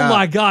 Coach. Oh,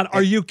 my God.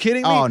 Are you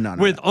kidding me? Oh, no.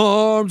 With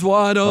arms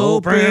wide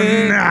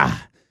open.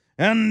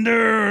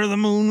 Under the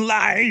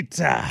moonlight.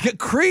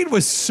 Creed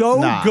was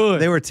so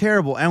good. They were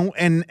terrible.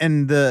 And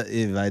the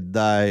if I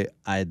die,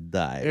 I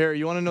die. Here,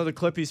 you want to know the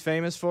clip he's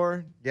famous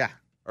for? Yeah.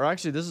 Or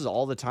actually, this is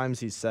all the times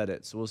he's said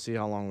it, so we'll see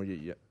how long we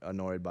get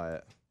annoyed by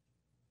it.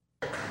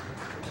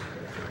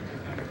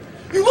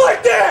 You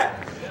like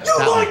that?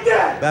 Like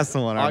that? That's the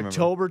one I remember.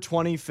 October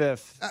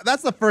 25th.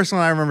 That's the first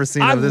one I remember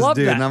seeing of this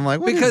dude. And I'm like,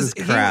 what is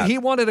this crap? He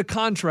wanted a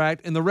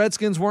contract, and the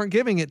Redskins weren't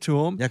giving it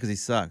to him. Yeah, because he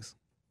sucks.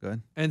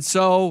 Good. And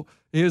so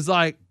he was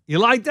like, you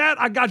like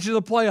that? I got you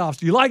the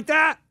playoffs. You like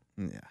that?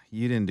 Yeah,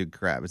 you didn't do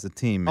crap. It's a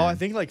team, man. Oh, I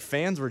think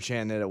fans were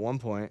chanting it at one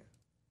point.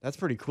 That's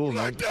pretty cool,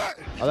 man.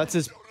 Oh, that's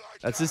his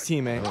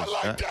teammate.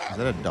 Is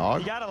that a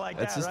dog?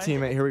 That's his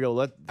teammate. Here we go.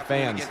 Let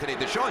fans. Today,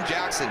 Deshaun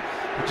Jackson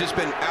has just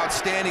been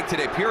outstanding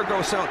today. Pierre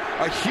Garcon,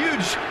 a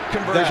huge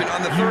conversion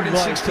on the 3rd and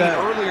 16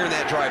 earlier in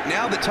that drive.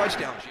 Now the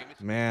touchdown.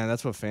 Man,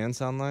 that's what fans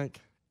sound like.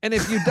 And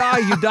if you die,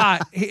 you die.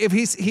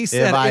 He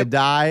said, if I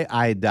die,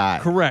 I die.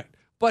 Correct.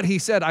 But he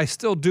said, I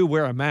still do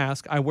wear a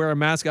mask. I wear a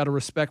mask out of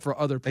respect for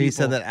other people. He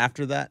said that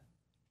after that?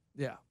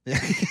 Yeah.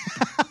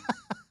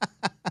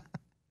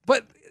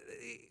 But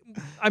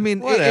I mean,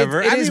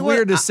 Whatever. it I is mean,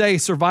 weird to say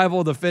survival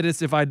of the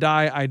fittest. If I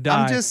die, I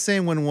die. I'm just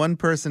saying when one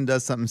person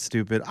does something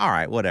stupid, all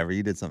right, whatever,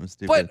 you did something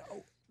stupid.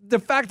 But the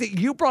fact that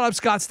you brought up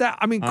Scott Stapp,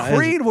 I mean, Uh,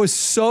 Creed was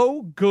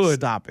so good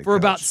Stop it, for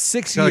about Coach.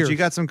 6 Coach, years. you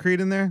got some Creed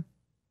in there?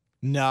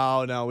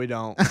 No, we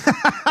don't.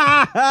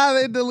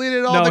 They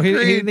deleted all the he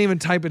Creed. didn't even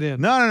type it in.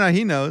 No,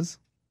 he knows.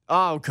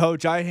 Oh,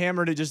 Coach, I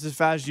hammered it just as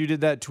fast as you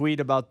did that tweet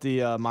about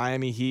the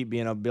Miami Heat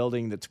being a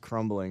building that's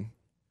crumbling.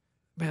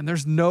 Man,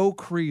 there's no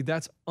Creed.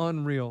 That's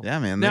unreal. Yeah,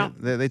 man. Now,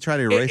 they try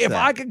to erase if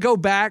that. I could go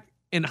back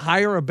and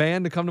hire a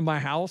band to come to my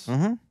house,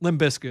 Limp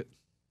Bizkit.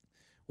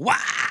 Wow.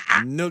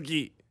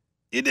 Nookie.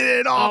 You did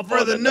it all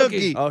for the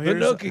nookie. Oh,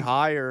 here's Nookie.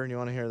 higher, and you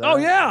want to hear that? Oh,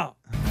 yeah.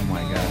 Oh,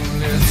 my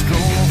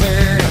God.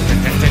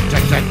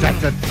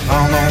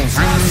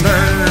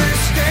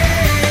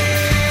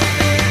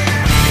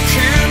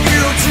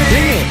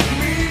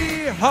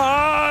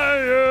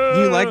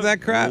 You like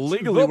that crap?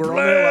 Legally, The we're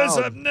only place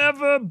allowed. I've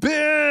never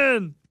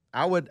been.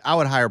 I would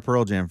hire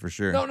Pearl Jam for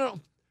sure. No.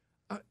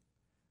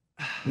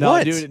 No,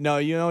 What? dude, no.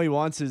 You know he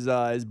wants his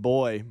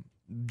boy,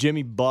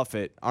 Jimmy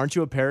Buffett. Aren't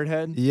you a parrot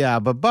head? Yeah,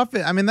 but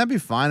Buffett, I mean, that'd be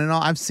fine and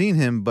all. I've seen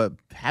him, but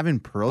having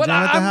Pearl But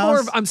Jam at the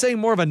house I'm saying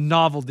more of a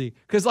novelty.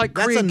 Because like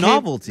That's Creed a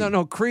novelty.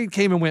 No, Creed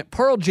came and went.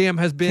 Pearl Jam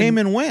has been came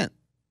and went.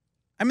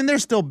 I mean, they're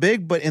still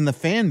big, but in the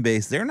fan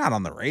base, they're not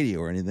on the radio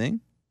or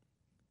anything.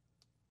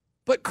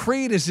 But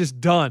Creed is just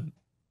done.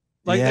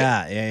 Like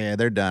yeah,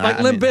 they're done. Like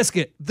I Limp mean,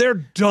 Bizkit, they're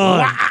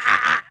done.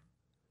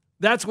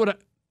 That's what.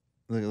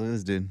 Look at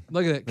this dude.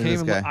 Look at it. Look at Came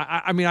this and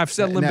guy. I mean, I've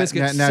said Limp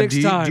Bizkit now,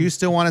 6 times. Do you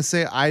still want to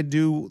say I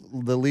do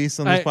the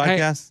least on this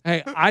podcast?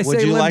 Hey, I Would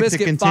say you Limp like to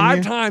Bizkit 5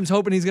 continue? times,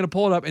 hoping he's going to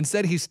pull it up.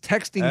 Instead, he's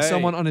texting Hey.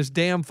 someone on his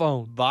damn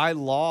phone. By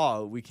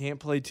law, we can't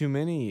play too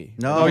many.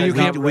 No, you we-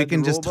 can't We read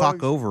can the just rule talk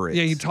books? over it.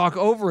 Yeah, you talk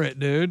over it,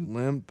 dude.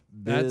 Limp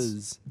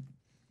Biz.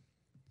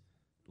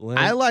 Limp.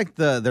 I like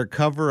their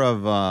cover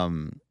of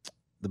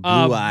the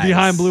Blue Eyes.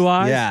 Behind Blue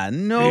Eyes? Yeah,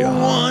 no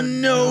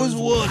one knows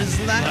what it's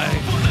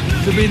like.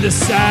 To be the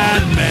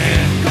sad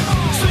man.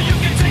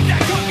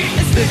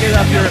 Stick it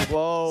up your.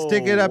 Whoa,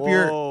 Stick it up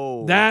your.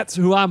 whoa. That's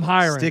who I'm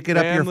hiring. Stick it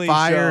up your Family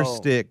fire show.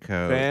 stick,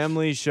 Coach.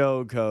 Family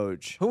show,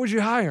 Coach. Who would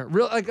you hire?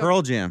 Real like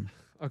Pearl Jam.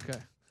 Okay.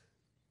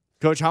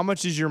 Coach, how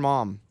much is your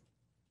mom?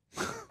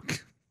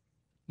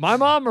 My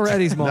mom or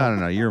Eddie's mom?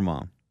 No, your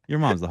mom. Your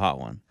mom's the hot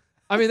one.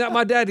 I mean,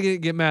 my dad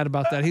didn't get mad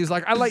about that. He's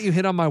like, I let you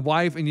hit on my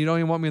wife, and you don't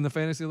even want me in the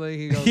fantasy league.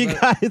 He goes,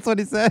 That's what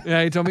he said.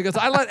 yeah, he told me, he goes,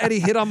 I let Eddie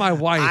hit on my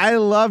wife. I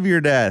love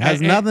your dad. Has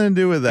And- nothing to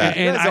do with that.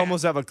 You and guys I-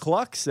 almost have a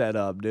cluck set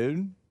up,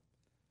 dude.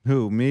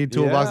 Who? Me,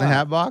 Toolbox, and Yeah.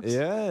 Hatbox?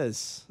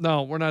 Yes.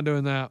 No, we're not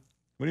doing that.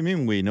 What do you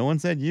mean we? No one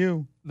said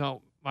you.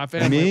 No, my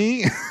family.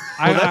 Me?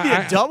 Well, that'd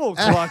be a double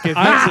cluck if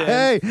I- he's in.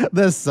 Hey,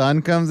 the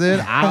sun comes in.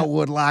 I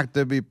would like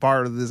to be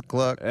part of this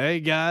cluck. Hey,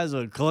 guys,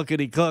 a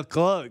cluckety cluck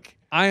cluck.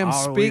 I am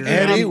Are we speaking.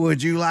 Eddie, On,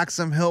 would you like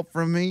some help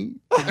from me?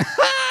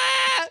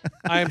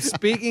 I am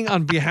speaking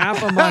on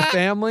behalf of my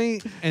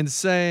family and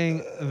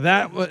saying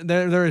that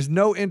there is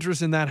no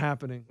interest in that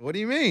happening. What do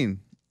you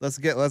mean? Let's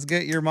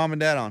get your mom and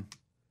dad on.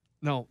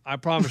 No, I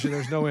promise you,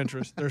 there's no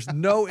interest. There's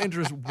no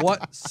interest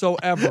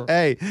whatsoever.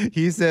 Hey,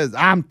 he says,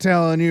 I'm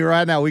telling you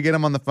right now, we get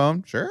him on the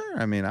phone. Sure.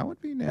 I mean, I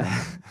would be down.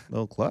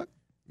 Little cluck.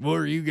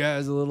 Were you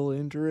guys a little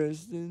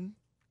interested?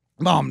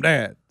 Mom,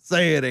 Dad,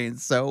 say it ain't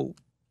so.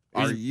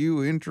 Are Is-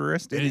 you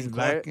interested is in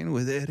that- clucking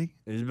with Eddie?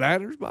 Is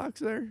batter's box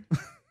there?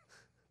 Coach,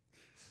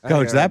 Hey, that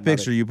everybody.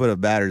 picture you put a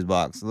batter's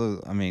box.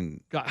 Look, I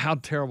mean, God, how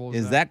terrible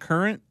is that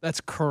current? That's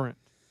current.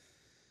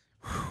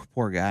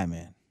 Poor guy,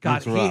 man.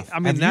 God, Looks rough. I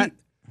mean Have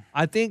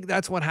I think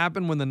that's what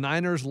happened when the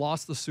Niners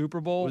lost the Super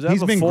Bowl. Was that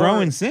he's been before-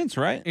 growing since,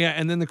 right? Yeah,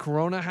 and then the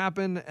Corona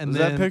happened, and Was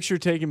then that picture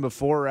taken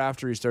before or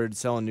after he started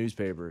selling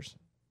newspapers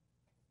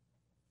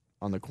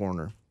on the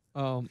corner?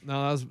 Oh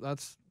no,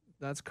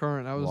 that's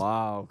current. That was.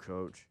 Wow,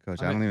 Coach.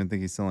 Coach, I I don't mean- even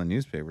think he's selling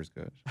newspapers,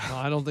 Coach. No,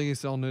 I don't think he's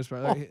selling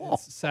newspapers.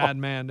 It's a sad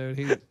man, dude.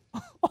 He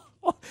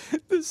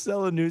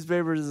Selling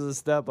newspapers is a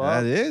step up.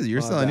 That is.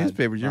 You're My selling bad.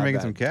 newspapers. You're My making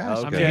bad. some cash.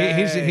 I Coach. mean,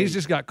 he's Okay.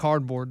 just got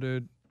cardboard,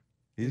 dude.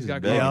 He's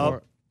got begging.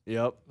 cardboard.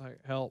 Yep. Like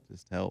help,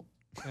 Just help.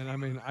 and I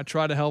mean, I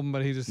try to help him,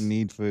 but he just.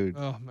 Need food.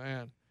 Oh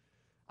man,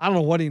 I don't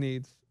know what he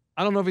needs.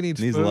 I don't know if he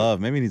needs Needs food. love.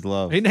 Maybe he needs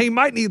love. He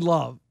might need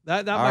love.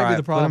 That All might right, be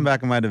the put him problem.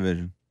 back in my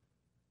division.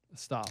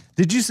 Stop.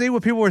 Did you see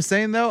what people were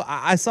saying though?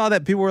 I saw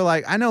that people were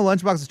like, I know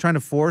Lunchbox is trying to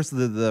force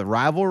the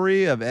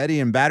rivalry of Eddie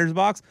and Batter's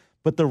Box,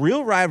 but the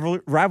real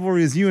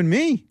rivalry is you and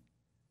me.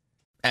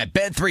 At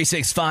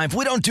Bet365,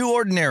 we don't do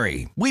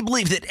ordinary. We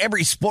believe that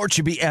every sport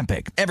should be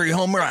epic. Every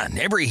home run,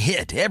 every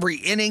hit, every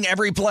inning,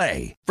 every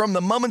play. From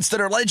the moments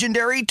that are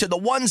legendary to the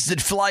ones that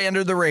fly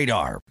under the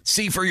radar.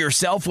 See for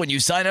yourself when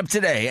you sign up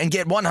today and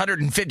get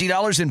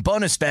 $150 in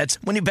bonus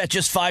bets when you bet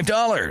just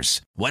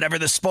 $5. Whatever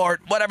the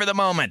sport, whatever the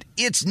moment,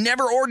 it's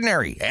never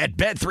ordinary at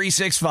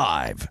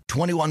Bet365.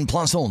 21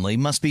 plus only.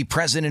 Must be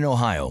present in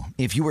Ohio.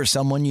 If you or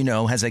someone you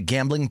know has a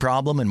gambling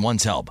problem and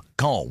wants help,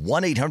 call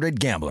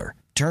 1-800-GAMBLER.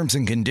 Terms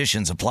and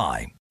conditions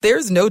apply.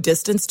 There's no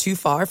distance too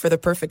far for the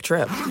perfect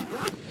trip.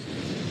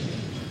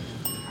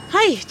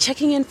 Hi,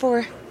 checking in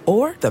for...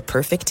 Or the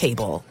perfect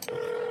table.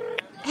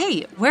 Hey,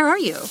 Hey, where are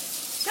you?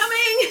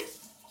 Coming!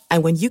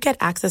 And when you get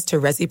access to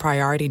Resi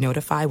Priority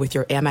Notify with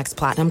your Amex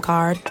Platinum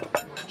card...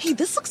 Hey,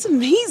 this looks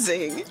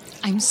amazing.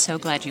 I'm so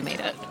glad you made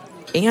it.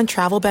 And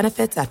travel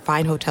benefits at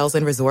fine hotels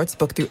and resorts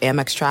booked through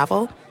Amex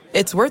Travel,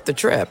 it's worth the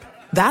trip.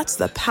 That's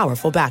the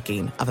powerful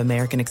backing of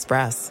American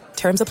Express.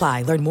 Terms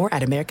apply. Learn more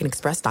at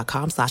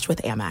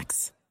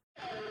americanexpress.com/withAmex.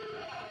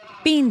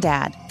 Bean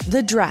Dad,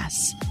 The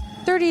Dress,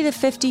 30 to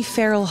 50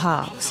 Feral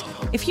Hogs.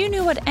 If you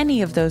knew what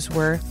any of those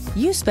were,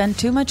 you spend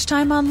too much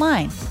time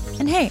online.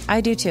 And hey,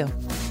 I do too.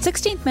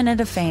 16th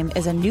Minute of Fame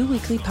is a new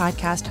weekly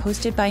podcast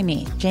hosted by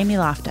me, Jamie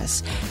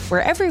Loftus,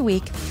 where every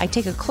week I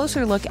take a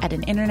closer look at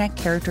an internet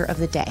character of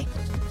the day.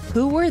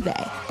 Who were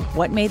they?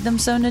 What made them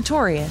so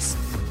notorious?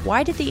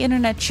 Why did the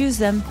internet choose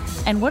them?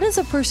 And what does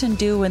a person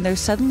do when they're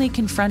suddenly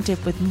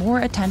confronted with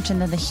more attention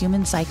than the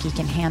human psyche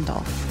can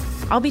handle?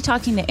 I'll be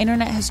talking to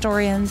internet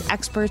historians,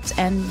 experts,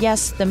 and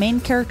yes, the main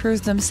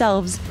characters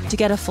themselves to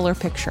get a fuller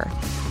picture.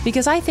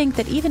 Because I think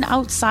that even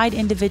outside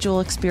individual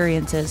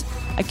experiences,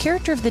 a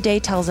character of the day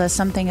tells us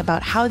something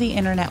about how the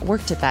internet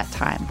worked at that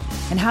time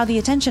and how the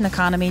attention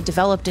economy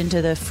developed into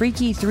the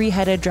freaky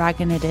three-headed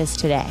dragon it is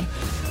today.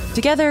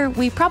 Together,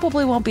 we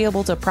probably won't be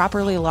able to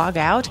properly log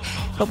out,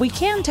 but we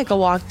can take a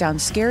walk down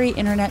scary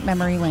internet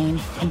memory lane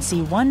and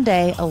see one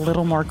day a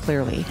little more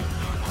clearly.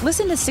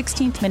 Listen to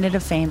 16th Minute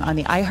of Fame on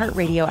the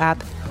iHeartRadio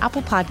app,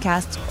 Apple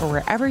Podcasts, or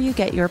wherever you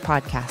get your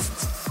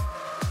podcasts.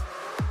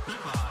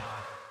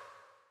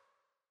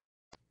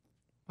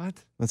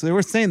 What? So they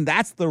were saying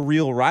that's the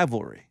real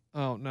rivalry.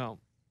 Oh, no.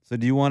 So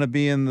do you want to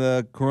be in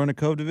the Corona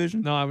Cove division?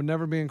 No, I would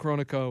never be in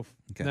Corona Cove.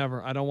 Okay.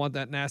 Never. I don't want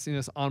that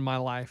nastiness on my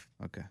life.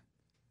 Okay.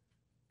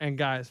 And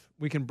guys,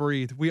 we can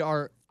breathe.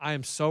 I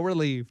am so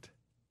relieved.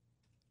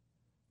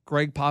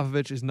 Greg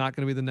Popovich is not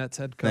going to be the Nets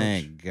head coach.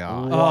 Thank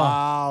God.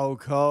 Wow,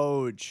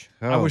 coach.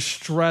 I was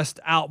stressed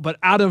out, but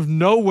out of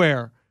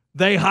nowhere,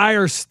 they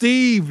hire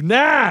Steve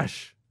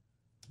Nash.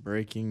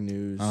 Breaking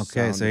news.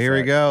 Okay, so here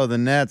we go. The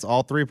Nets,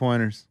 all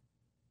 3-pointers.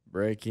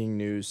 Breaking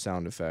news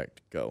sound effect.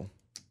 Go.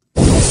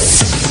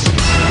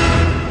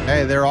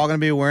 Hey, they're all going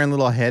to be wearing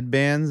little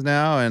headbands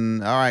now.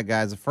 And all right,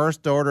 guys, the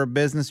first order of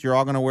business, you're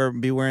all going to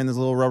be wearing this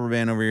little rubber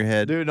band over your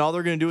head. Dude, and all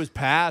they're going to do is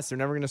pass. They're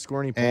never going to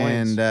score any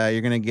points. And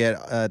you're going to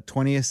get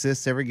 20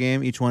 assists every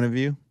game, each one of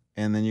you.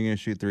 And then you're going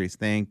to shoot threes.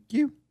 Thank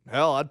you.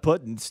 Hell, I'd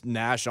put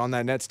Nash on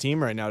that Nets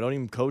team right now. Don't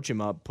even coach him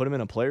up. Put him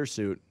in a player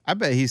suit. I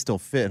bet he's still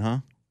fit,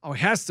 huh? Oh,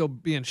 he has to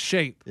be in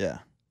shape. Yeah.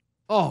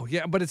 Oh,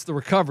 yeah, but it's the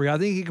recovery. I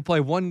think he could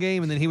play one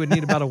game, and then he would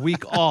need about a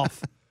week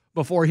off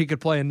before he could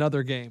play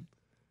another game.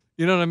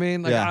 You know what I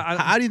mean? Like, yeah.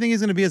 How do you think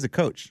he's going to be as a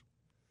coach?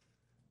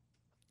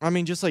 I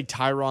mean, just like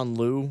Tyronn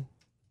Lue.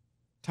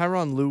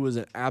 Tyronn Lue was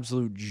an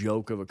absolute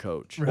joke of a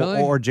coach. Really?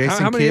 Or Jason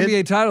Kidd? How many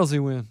NBA titles did he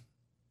win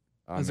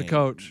as a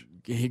coach?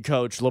 He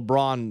coached.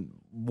 LeBron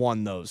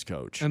won those,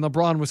 coach. And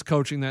LeBron was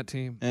coaching that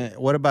team.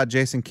 What about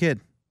Jason Kidd?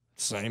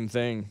 Same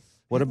thing.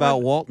 What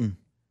about Walton?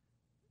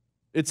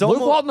 It's Luke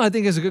almost, Walton, I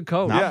think, is a good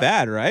coach. Not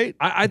bad, right?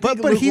 I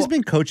think but he's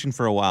been coaching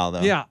for a while,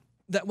 though. Yeah.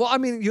 Well, I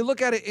mean, you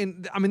look at it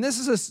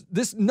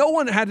this no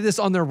one had this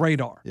on their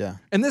radar. Yeah.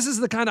 And this is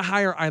the kind of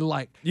hire I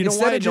like. You know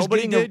Instead why of just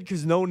nobody getting did?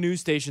 Because no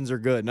news stations are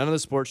good. None of the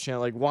sports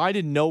channels. Like, why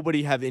did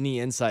nobody have any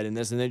insight in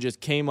this? And they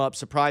just came up,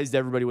 surprised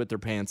everybody with their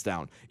pants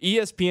down.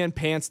 ESPN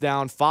pants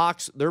down.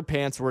 Fox, their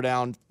pants were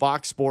down.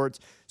 Fox Sports.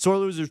 Sore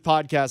Losers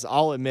podcast,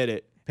 I'll admit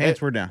it.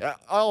 Pants were down.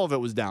 All of it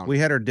was down. We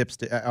had our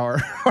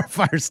our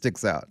fire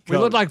sticks out. We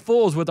looked like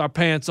fools with our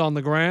pants on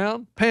the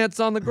ground.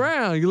 Pants on the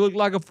ground. You look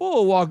like a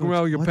fool walking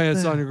around with your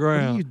pants on your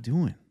ground. What are you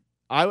doing?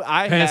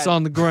 I pants had,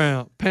 on the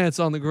ground. Pants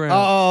on the ground.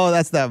 Oh,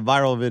 that's that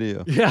viral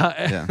video.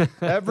 Yeah.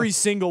 Every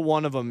single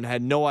one of them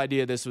had no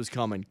idea this was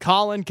coming.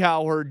 Colin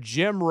Cowherd,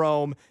 Jim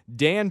Rome,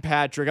 Dan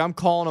Patrick. I'm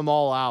calling them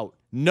all out.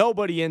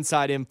 Nobody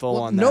inside info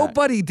on that.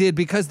 Nobody did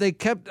because they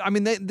kept. I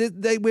mean,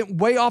 they went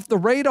way off the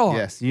radar.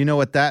 Yes. You know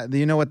what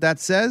that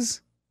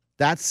says?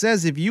 That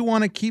says if you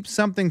want to keep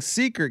something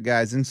secret,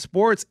 guys, in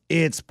sports,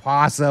 it's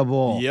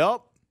possible. Yep.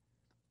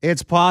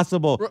 It's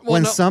possible.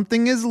 Well,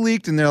 something is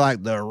leaked and they're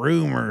like, the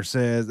rumor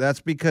says,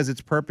 that's because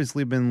it's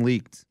purposely been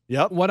leaked.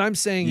 Yep. What I'm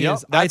saying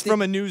is, that's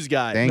from a news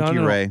guy. Thank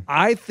you, Ray.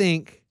 I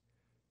think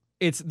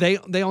it's they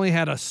only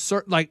had a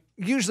certain, like,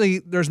 usually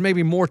there's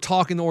maybe more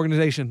talk in the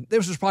organization.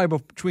 This was probably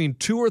between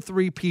 2 or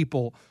 3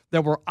 people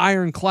that were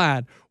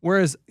ironclad,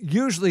 whereas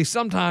usually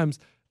sometimes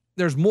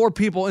there's more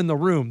people in the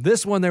room.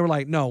 This one, they were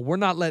like, no, we're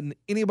not letting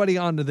anybody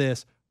onto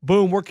this.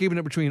 Boom, we're keeping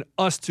it between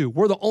us two.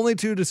 We're the only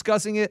two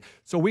discussing it,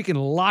 so we can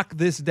lock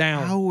this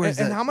down.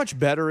 And how much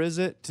better is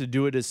it to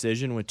do a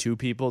decision with 2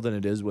 people than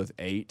it is with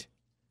 8?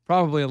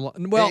 Probably a lot.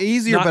 Well,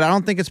 easier, but I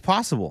don't think it's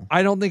possible.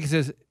 I don't think it's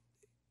as.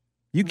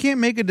 You can't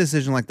make a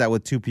decision like that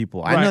with 2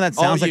 people. Right. I know that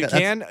sounds like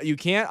you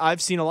can't.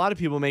 I've seen a lot of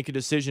people make a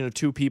decision of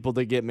 2 people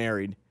that get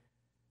married.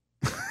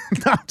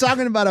 I'm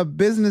talking about a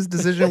business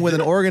decision with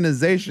an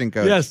organization,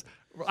 coach. Yes.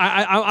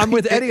 I'm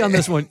with Eddie on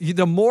this one.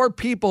 The more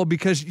people,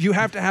 because you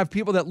have to have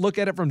people that look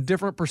at it from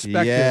different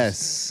perspectives.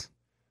 Yes.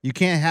 You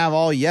can't have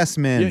all yes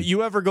men.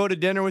 You ever go to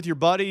dinner with your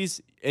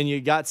buddies and you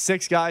got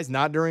 6 guys,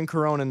 not during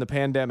Corona and the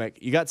pandemic.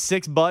 You got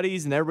 6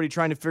 buddies and everybody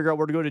trying to figure out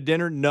where to go to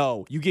dinner?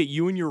 No. You get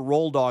you and your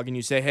roll dog and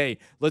you say, hey,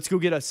 let's go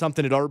get us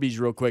something at Arby's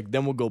real quick,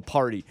 then we'll go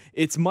party.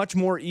 It's much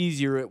more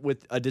easier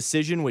with a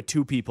decision with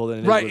 2 people than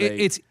it is with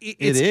 8.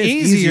 It's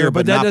easier,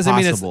 but that doesn't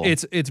possible. mean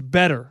it's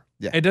better.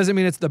 Yeah. It doesn't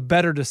mean it's the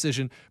better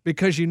decision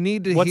because you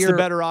need to What's hear. the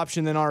better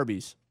option than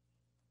Arby's?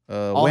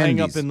 I'll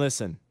hang up and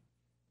listen.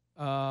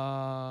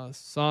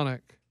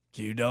 Sonic.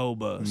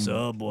 Qdoba,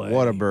 Subway.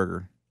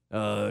 Whataburger.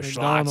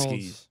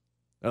 Schlotsky's.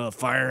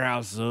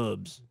 Firehouse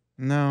Subs.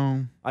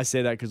 No. I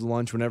say that because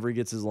lunch, whenever he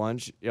gets his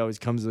lunch, he always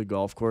comes to the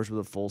golf course with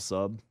a full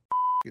sub.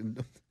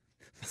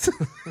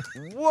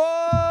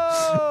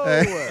 Whoa!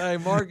 Hey,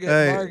 mark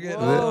it.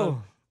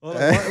 Whoa. What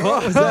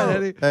was that,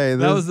 Eddie? Hey,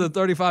 that was the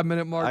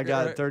 35-minute mark. I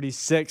got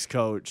 36,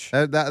 Coach.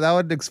 That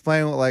would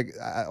explain,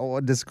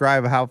 would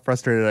describe how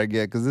frustrated I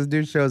get because this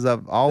dude shows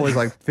up always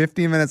like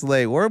 15 minutes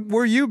late.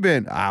 Where you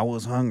been? I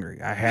was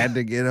hungry. I had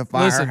to get a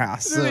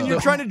firehouse. Dude,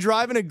 you're trying to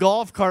drive in a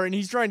golf cart and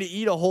he's trying to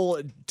eat a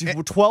whole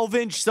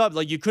 12-inch sub.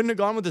 Like, you couldn't have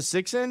gone with a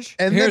 6-inch?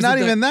 And then not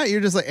even that.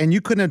 You're just like, and you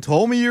couldn't have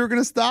told me you were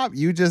going to stop.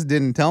 You just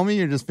didn't tell me.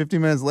 You're just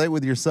 15 minutes late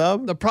with your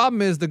sub. The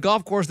problem is the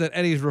golf course that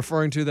Eddie's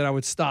referring to that I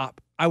would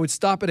stop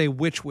at a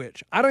Which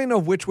Wich. I don't even know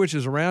if Which Wich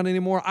is around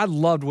anymore. I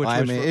loved Which Wich.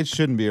 I mean, it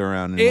shouldn't be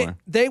around anymore.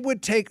 They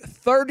would take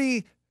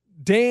 30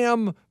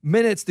 damn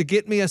minutes to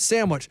get me a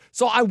sandwich.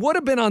 So I would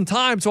have been on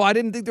time, so I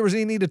didn't think there was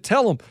any need to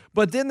tell them.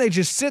 But then they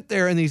just sit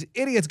there, and these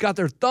idiots got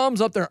their thumbs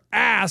up their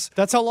ass.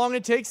 That's how long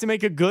it takes to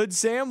make a good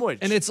sandwich.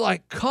 And it's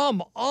like,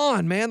 come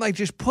on, man. Like,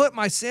 just put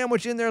my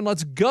sandwich in there and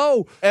let's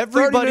go. 30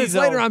 Everybody minutes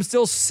later, I'm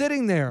still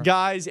sitting there.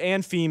 Guys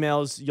and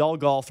females, y'all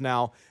golf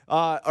now.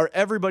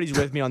 Everybody's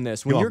with me on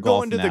this. When Y'all you're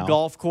going to golf the now.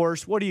 golf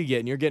course, what are you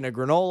getting? You're getting a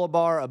granola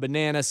bar, a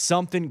banana,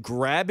 something,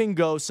 grab and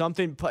go,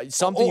 something.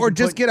 Or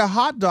just get a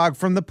hot dog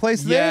from the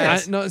place there.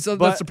 Yes.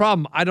 That's the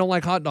problem. I don't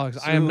like hot dogs.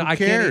 I who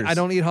cares? I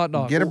don't eat hot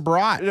dogs. Get a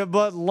brat.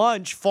 But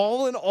lunch,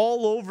 falling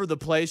all over the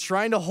place,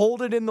 trying to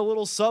hold it in the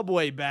little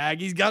Subway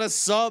bag. He's got a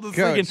sub of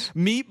Coach. freaking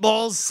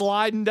meatballs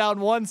sliding down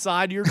one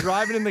side. You're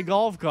driving in the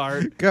golf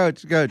cart.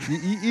 Coach,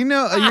 you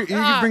know,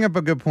 you bring up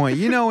a good point.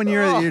 You know, when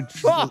you're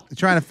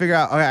trying to figure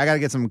out, okay, I got to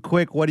get some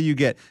quick, what do you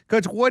get?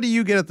 Coach, what do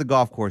you get at the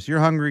golf course? You're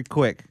hungry,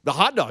 quick. The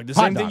hot dog, the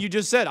Hot same thing dog. you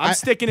just said. I'm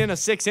sticking in a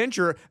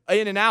 6-incher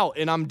in and out,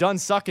 and I'm done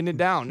sucking it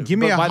down. Give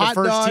me a by hot the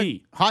first dog,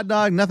 tee. hot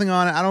dog, nothing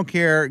on it. I don't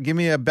care. Give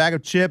me a bag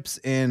of chips,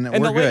 and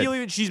And we're the good.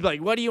 lady, she's like,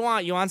 "What do you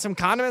want? You want some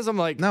condiments?" I'm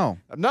like, No.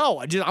 I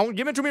want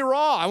give it to me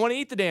raw. I want to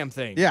eat the damn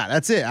thing." Yeah,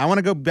 that's it. I want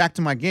to go back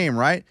to my game,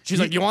 right? She's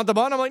like, "You want the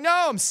bun?" I'm like,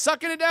 "No, I'm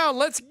sucking it down.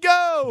 Let's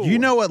go." You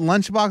know what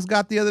Lunchbox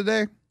got the other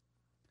day?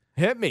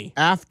 Hit me.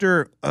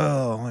 After,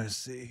 let's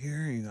see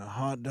here. You got a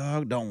hot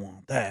dog. Don't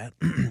want that.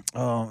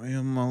 Oh,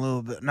 I'm a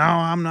little bit. No,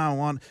 I'm not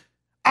one.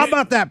 How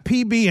about that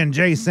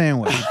PB&J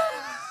sandwich?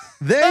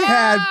 They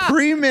had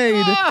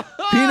pre-made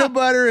peanut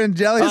butter and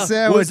jelly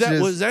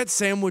sandwiches. Was that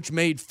sandwich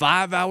made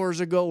 5 hours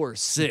ago or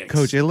 6?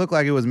 Coach, it looked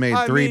like it was made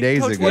 3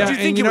 days Coach, ago. what do you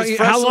think it was how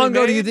freshly long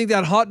ago do you made? think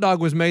that hot dog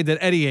was made that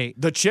Eddie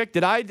ate? The chick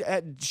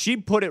she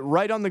put it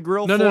right on the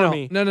grill for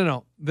me.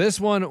 No.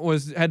 This one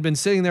had been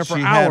sitting there for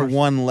She hours. had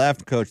one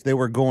left, Coach. They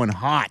were going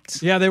hot.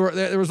 Yeah,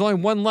 there was only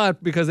one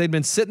left because they'd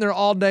been sitting there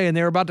all day and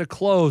they were about to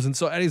close. And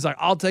so Eddie's like,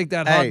 "I'll take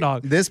that hot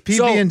dog." This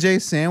PB&J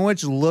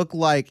sandwich looked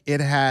like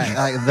it had.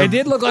 Like, it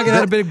did look like it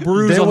had a big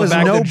bruise there on the was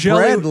back. no The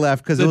jelly, bread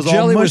left because it was the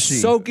jelly all was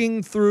mushy.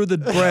 soaking through the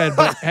bread.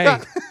 But hey,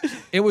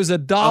 it was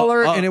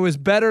 $1 and it was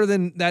better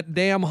than that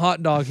damn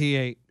hot dog he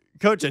ate.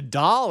 Coach,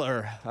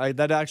 $1.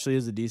 That actually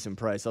is a decent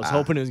price. I was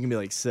hoping it was gonna be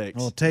like 6.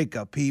 We'll take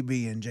a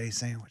PB&J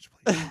sandwich,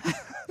 please.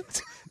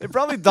 They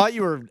probably thought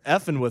you were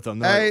effing with them.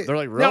 They're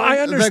like, really? No, I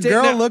understand. The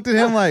girl now. looked at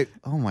him like,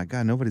 "Oh my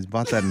God, nobody's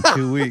bought that in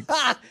 2 weeks."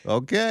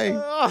 Okay.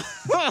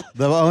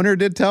 The owner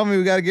did tell me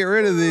we got to get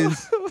rid of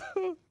these.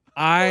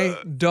 I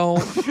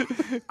don't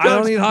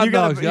eat hot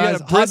dogs, guys. You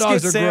got a Hot brisket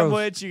dogs are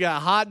sandwich. gross. You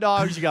got hot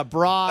dogs. You got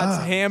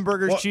brats,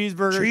 hamburgers,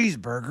 cheeseburgers.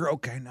 Cheeseburger?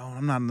 Okay, no,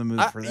 I'm not in the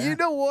mood for that. You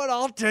know what?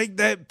 I'll take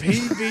that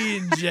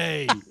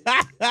PB&J.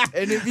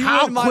 And if you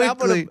How wouldn't mind,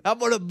 quickly- how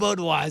about a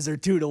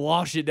Budweiser too to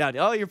wash it down?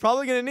 Oh, you're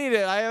probably gonna need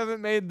it. I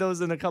haven't made those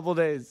in a couple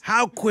days.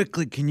 How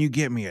quickly can you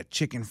get me a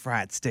chicken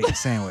fried steak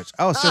sandwich?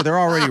 Oh, so they're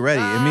already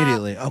ready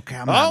immediately. Okay,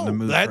 I'm not in the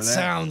mood for that.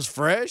 Sounds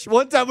fresh.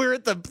 One time we were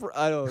at the.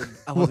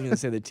 I wasn't gonna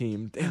say the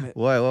team. Damn it.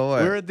 What?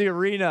 We were at the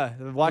arena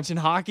watching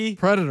hockey.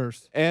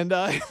 Predators. And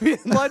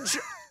lunch.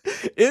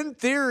 In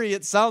theory,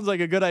 it sounds like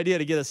a good idea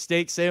to get a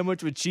steak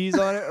sandwich with cheese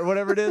on it or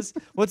whatever it is.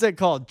 What's that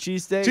called?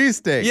 Cheesesteak?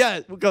 Cheesesteak.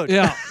 Yeah, Coach.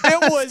 Yeah.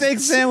 It was Steak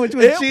sandwich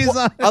with cheese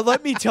on it.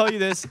 Let me tell you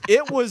this.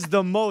 It was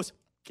the most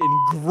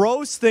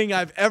gross thing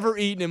I've ever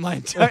eaten in my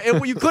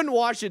entire. You couldn't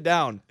wash it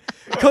down,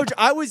 Coach.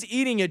 I was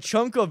eating a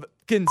chunk of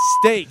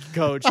steak,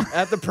 Coach,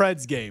 at the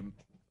Preds game.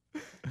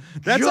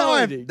 That's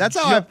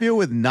how I feel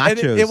with nachos.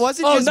 And it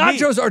wasn't just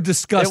nachos me. are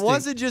disgusting. It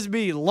wasn't just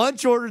me.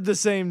 Lunch ordered the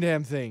same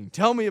damn thing.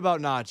 Tell me about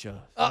nachos.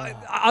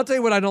 I'll tell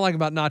you what I don't like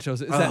about nachos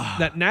is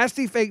that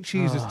nasty fake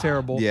cheese is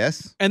terrible.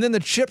 Yes. And then the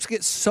chips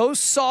get so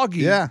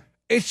soggy. Yeah.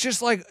 It's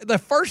just like the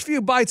first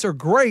few bites are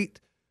great,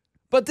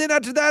 but then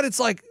after that, it's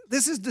like,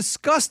 this is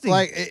disgusting.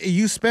 Like,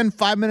 you spend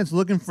 5 minutes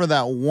looking for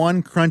that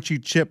one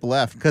crunchy chip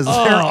left because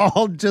they're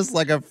all just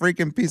like a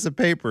freaking piece of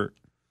paper.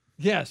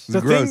 Yes.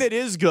 The thing that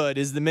is good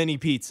is the mini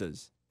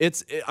pizzas.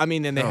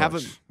 And they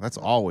haven't. That's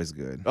always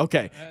good.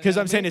 Okay, because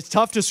I'm saying it's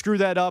tough to screw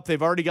that up.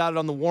 They've already got it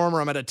on the warmer.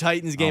 I'm at a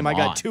Titans game. I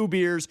got 2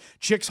 beers.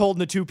 Chick's holding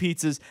the 2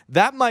 pizzas.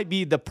 That might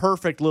be the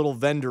perfect little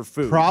vendor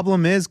food.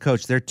 Problem is,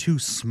 Coach, they're too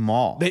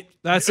small.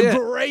 That's it.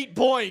 Great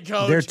point,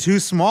 Coach. They're too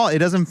small. It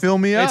doesn't fill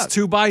me up. It's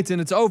 2 bites and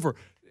it's over.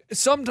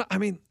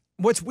 Sometimes,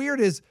 what's weird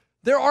is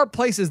there are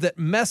places that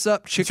mess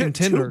up chicken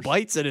tenders. 2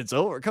 bites and it's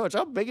over. Coach,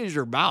 how big is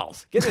your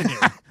mouth? Get in here.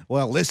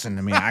 Well, listen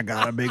to me. I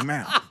got a big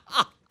mouth.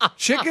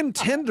 Chicken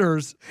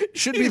tenders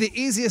should be the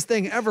easiest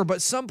thing ever,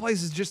 but some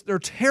places they're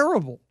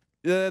terrible.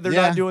 They're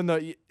not doing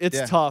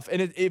it's tough.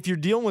 And if you're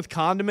dealing with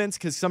condiments,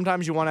 because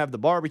sometimes you want to have the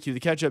barbecue, the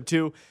ketchup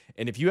too,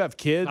 and if you have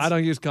kids. I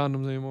don't use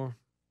condoms anymore.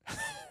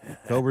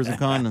 Cobras and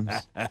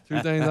condoms. 2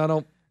 things I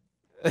don't.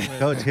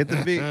 Coach, hit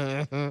the beat.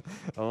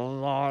 Oh,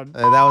 Lord.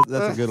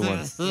 That's a good one.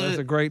 That's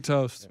a great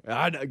toast.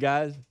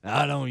 Guys,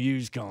 I don't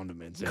use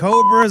condiments anymore.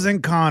 Cobras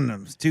and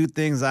condoms. 2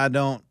 things I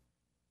don't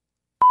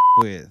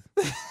with.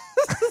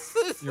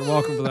 You're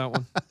welcome for that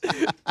one.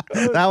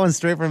 That one's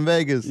straight from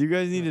Vegas. You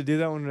guys need to do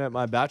that one at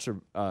my bachelor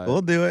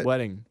we'll do it.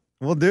 wedding.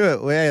 We'll do it.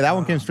 Hey, that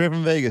one came straight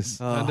from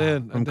Vegas. I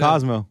did. From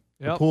Cosmo.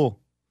 Yep. The pool.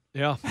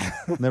 Yeah.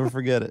 Never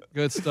forget it.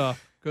 Good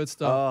stuff. Good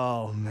stuff.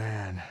 Oh,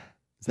 man.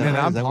 Man,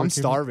 I'm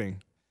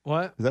starving.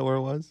 What? Is that where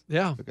it was?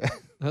 Yeah. Okay.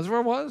 That's where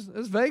it was.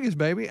 It's Vegas,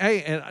 baby.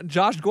 Hey, and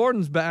Josh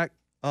Gordon's back.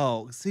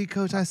 Oh, see,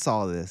 Coach, I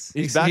saw this.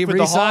 He's back he with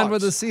the re-signed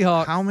Hawks. with the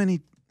Seahawks. How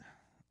many?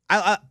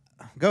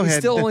 Go He's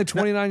ahead. still only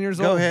 29 years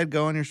old. Go ahead.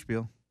 Go on your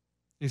spiel.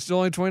 He's still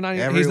only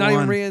 29. He's not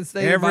even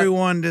reinstated.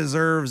 Everyone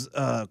deserves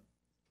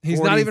he's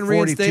 40, not even 42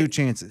 reinstated.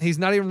 chances. He's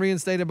not even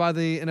reinstated by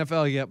the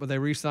NFL yet, but they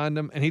re-signed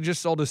him, and he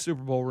just sold his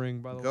Super Bowl ring,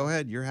 by the way. Go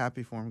ahead. You're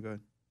happy for him. Go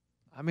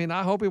ahead.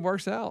 I hope he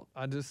works out.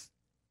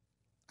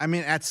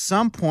 At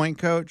some point,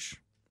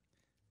 Coach,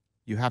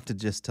 you have to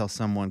just tell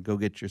someone, go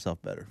get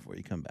yourself better before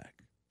you come back.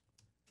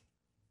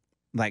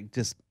 Like,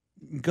 just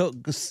go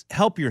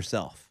help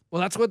yourself.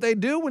 Well, that's what they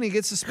do when he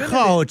gets suspended.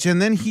 Coach,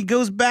 and then he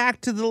goes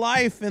back to the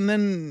life, and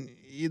then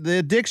the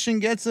addiction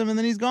gets him, and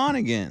then he's gone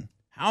again.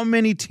 How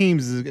many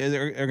teams are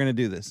going to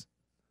do this?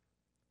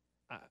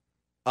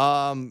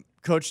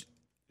 Coach,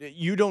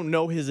 you don't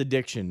know his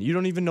addiction. You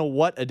don't even know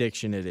what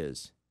addiction it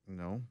is.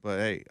 No, but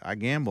hey, I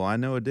gamble. I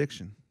know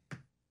addiction.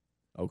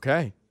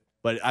 Okay.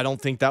 But I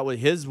don't think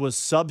his was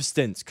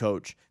substance,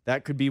 Coach.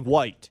 That could be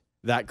white.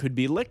 That could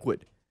be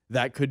liquid.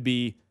 That could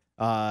be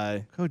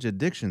Coach,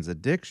 addiction's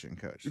addiction,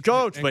 Coach.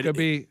 Coach, It but could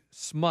be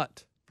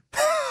smut.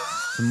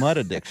 Smut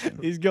addiction.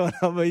 He's going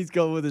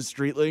with his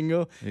street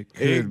lingo. It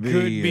could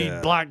be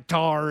black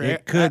tar.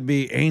 It could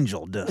be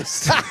angel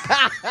dust.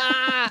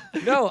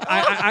 No, Eddie,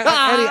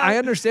 I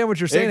understand what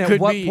you're saying. At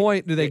what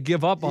point do they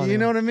give up on him? You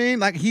know what I mean?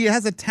 Like, he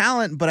has a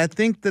talent, but I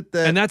think that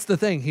and that's the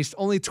thing. He's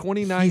only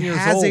 29 years old.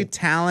 He has a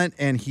talent,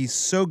 and he's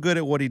so good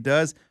at what he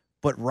does.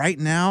 But right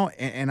now,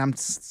 and I'm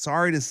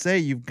sorry to say,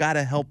 you've got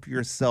to help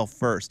yourself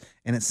first.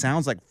 And it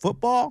sounds like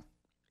football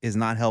is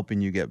not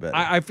helping you get better.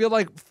 I feel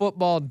like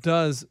football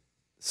does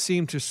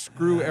seem to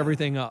screw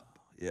everything up.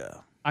 Yeah.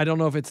 I don't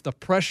know if it's the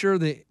pressure,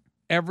 the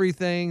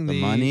everything, the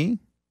money.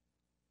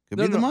 Could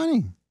be the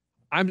money.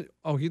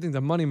 You think the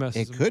money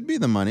messes It him? could be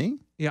the money.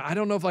 Yeah, I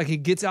don't know if he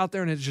gets out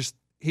there and it's just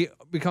he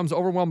becomes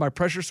overwhelmed by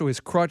pressure, so his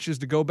crutch is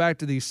to go back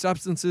to these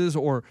substances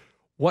or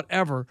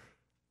whatever.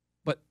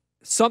 But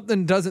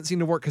something doesn't seem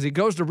to work because he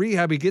goes to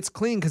rehab, he gets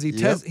clean because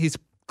he's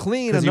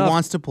clean enough. Because he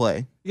wants to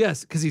play.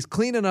 Yes, because he's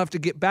clean enough to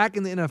get back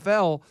in the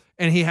NFL,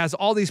 and he has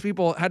all these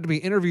people had to be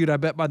interviewed, I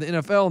bet, by the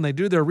NFL, and they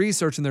do their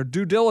research and their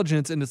due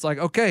diligence, and it's like,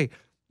 okay,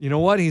 you know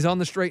what? He's on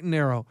the straight and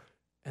narrow.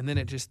 And then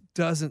it just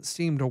doesn't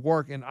seem to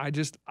work. And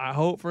I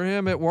hope for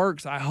him it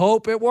works. I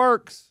hope it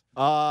works.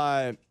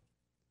 I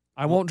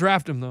won't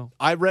draft him, though.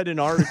 I read an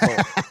article.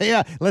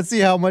 Yeah, let's see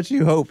how much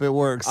you hope it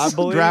works.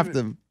 Draft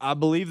him. I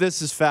believe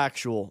this is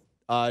factual.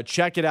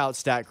 Check it out,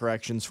 stat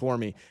corrections for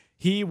me.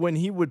 When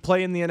he would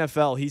play in the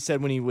NFL, he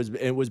said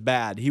it was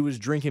bad. He was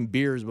drinking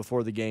beers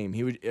before the game.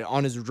 He would,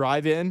 on his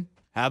drive in,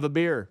 have a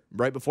beer.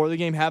 Right before the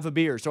game, have a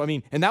beer. So,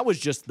 and that was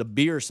just the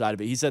beer side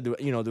of it. He said,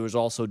 there was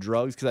also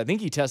drugs because I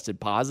think he tested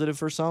positive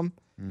for some.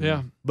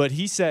 Yeah. But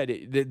he said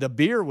the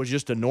beer was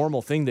just a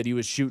normal thing that he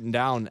was shooting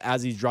down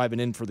as he's driving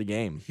in for the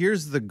game.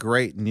 Here's the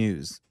great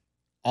news.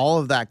 All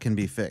of that can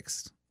be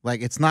fixed.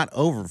 Like, it's not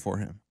over for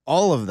him.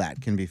 All of that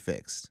can be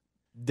fixed.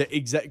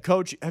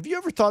 Coach, have you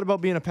ever thought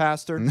about being a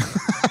pastor?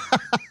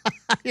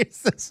 You're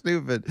so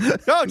stupid.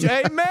 Coach,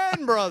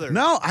 amen, brother.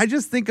 No, I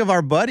just think of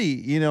our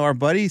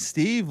buddy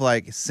Steve,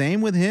 like,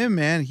 same with him,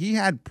 man. He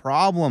had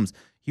problems.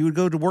 He would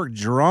go to work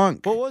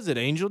drunk. What was it,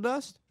 angel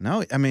dust?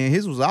 No,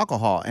 his was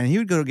alcohol, and he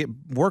would go to get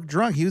work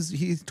drunk.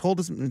 He told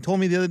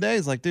me the other day,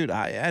 he's like, dude,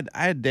 I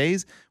had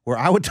days where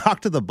I would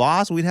talk to the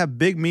boss, we'd have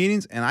big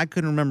meetings, and I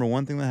couldn't remember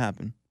one thing that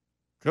happened.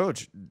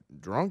 Coach,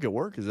 drunk at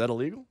work, is that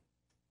illegal?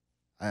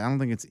 I don't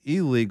think it's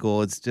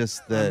illegal. It's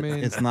just that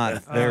it's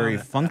not very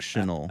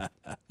functional.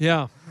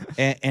 Yeah.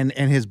 And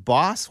his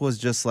boss was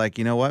just like,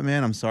 you know what,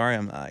 man? I'm sorry.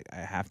 I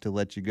have to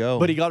let you go.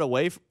 But he got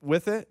away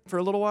with it for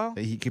a little while?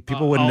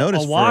 People wouldn't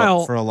notice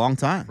for a long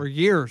time. For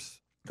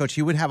years. Coach,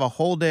 he would have a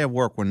whole day of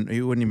work when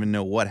he wouldn't even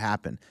know what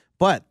happened.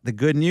 But the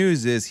good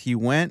news is he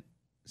went,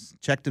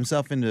 checked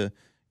himself into,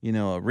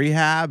 a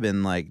rehab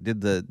and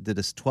did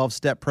this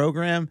 12-step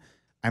program.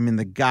 I mean,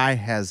 the guy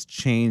has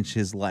changed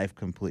his life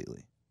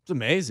completely. It's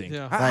amazing.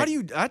 Yeah. How do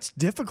you? That's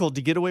difficult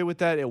to get away with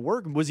that at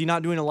work. Was he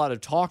not doing a lot of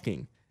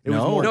talking? It was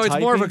more it's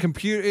more of a typing?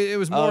 computer. It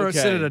was more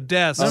sit at a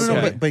desk.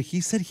 No, but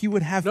he said he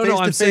would have I'm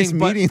face-to-face saying,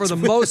 meetings but for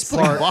the with most his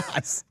part,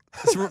 boss.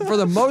 for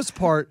the most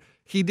part,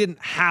 he didn't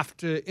have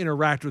to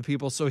interact with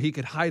people, so he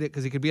could hide it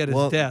because he could be at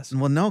his desk.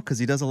 Well, no, because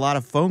he does a lot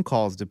of phone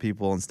calls to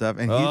people and stuff.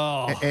 And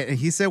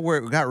he said where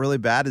it got really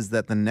bad is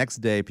that the next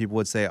day people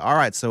would say, "All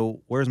right,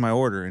 so where's my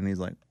order?" And he's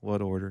like,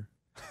 "What order?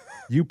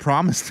 You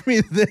promised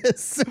me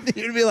this." And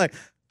he'd be like,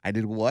 "I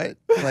did what?"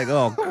 Like,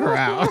 oh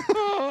crap.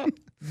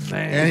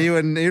 Man.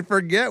 And he'd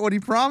forget what he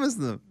promised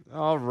them.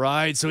 All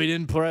right, so he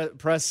didn't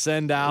press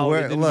send out.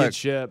 It didn't get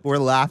shipped. We're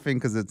laughing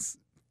because it's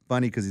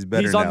funny because he's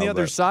better. He's on now, the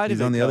other side of it.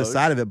 He's on the other Coach.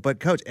 side of it.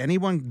 But Coach,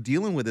 anyone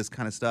dealing with this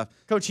kind of stuff,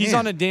 Coach, he's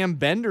on a damn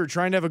bender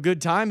trying to have a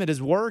good time at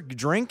his work,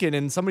 drinking,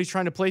 and somebody's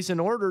trying to place an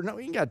order. No,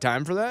 he ain't got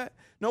time for that.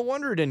 No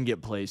wonder it didn't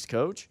get placed,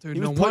 Coach. Dude,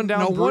 he no was putting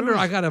down wonder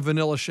brews. I got a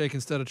vanilla shake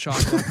instead of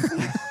chocolate.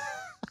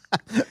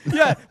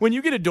 Yeah, when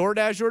you get a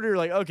DoorDash order, you're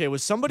like, okay,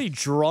 was somebody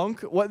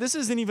drunk? What? This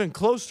isn't even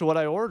close to what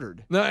I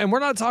ordered. No, and we're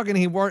not talking.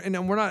 He worked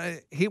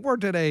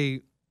at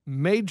a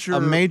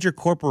major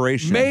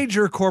corporation.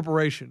 Major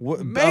corporation.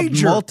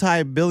 Major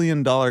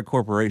multi-billion-dollar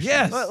corporation.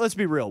 Yes. Let's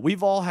be real.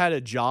 We've all had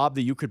a job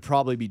that you could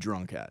probably be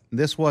drunk at.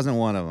 This wasn't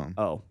one of them.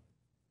 Oh.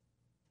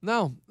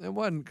 No, it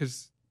wasn't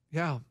because,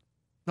 No,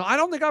 I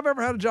don't think I've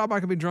ever had a job I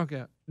could be drunk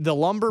at. The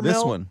lumber mill?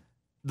 This one.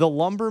 The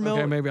lumber mill?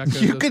 Okay, maybe I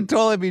could. You could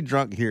totally be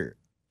drunk here.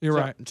 You're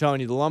right. I'm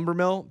telling you, the lumber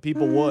mill,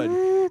 people would.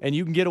 And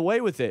you can get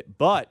away with it.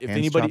 But if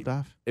Hands chopped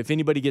off? if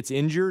anybody gets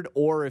injured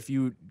or if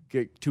you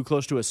get too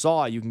close to a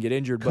saw, you can get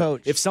injured.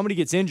 Coach. But if somebody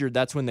gets injured,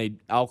 that's when they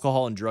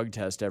alcohol and drug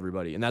test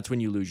everybody. And that's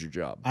when you lose your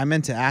job. I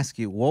meant to ask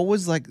you, what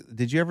was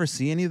did you ever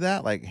see any of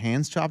that? Like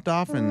hands chopped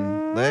off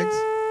and legs?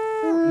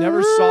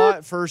 Never saw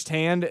it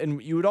firsthand,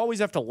 and you would always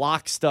have to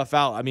lock stuff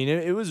out. I mean,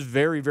 it was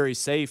very, very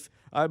safe.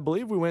 I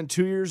believe we went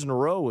 2 years in a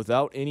row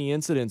without any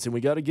incidents, and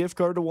we got a gift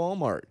card to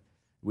Walmart.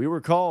 We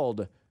were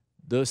called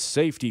the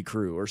safety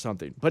crew or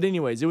something. But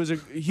anyways, it was a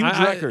huge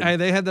record.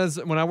 They had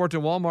those when I worked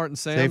at Walmart and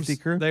Sam's.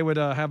 Safety crew? They would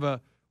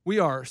have we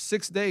are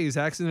 6 days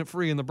accident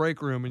free in the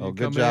break room. And you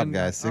good come job, in.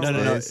 guys. 6 No.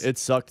 days. It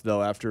sucked,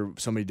 though, after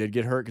somebody did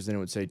get hurt because then it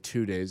would say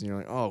 2 days. And you're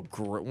like, oh,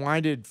 great. Why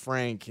did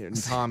Frank and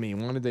Tommy,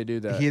 why did they do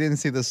that? He didn't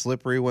see the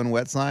slippery when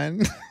wet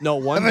sign? No,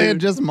 one They had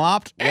dude just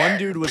mopped? One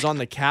dude was on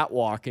the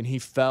catwalk and he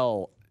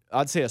fell.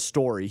 I'd say a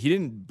story. He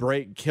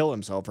didn't kill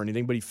himself or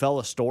anything, but he fell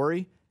a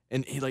story.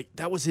 And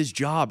that was his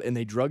job. And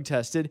they drug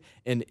tested.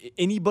 And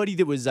anybody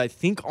that was, I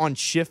think, on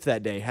shift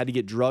that day had to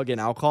get drug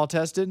and alcohol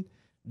tested.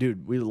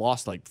 Dude, we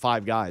lost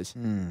 5 guys.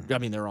 I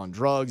mean, they're on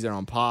drugs, they're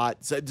on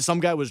pot. So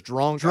some guy was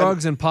drunk.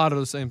 Drugs and pot are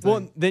the same thing.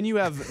 Well, then you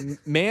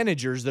have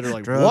managers that are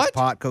like, Drugs, what?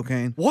 pot,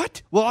 cocaine.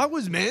 What? Well, I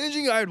was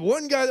managing. I had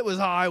one guy that was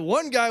high,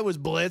 one guy was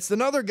blitzed,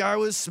 another guy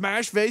was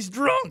smash-faced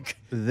drunk.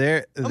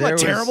 I'm a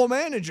terrible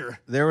manager.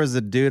 There was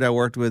a dude I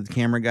worked with,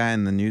 camera guy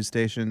in the news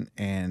station,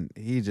 and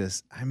he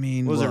just,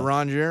 Was it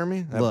Ron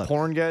Jeremy? That look.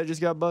 porn guy that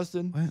just got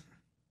busted? What?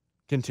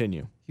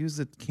 Continue. He was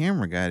the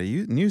camera guy at a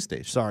news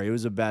station. Sorry, it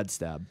was a bad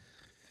stab.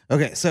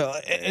 Okay, so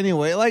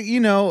anyway,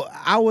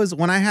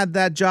 when I had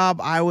that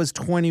job, I was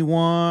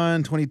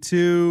 21,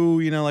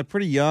 22,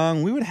 pretty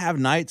young. We would have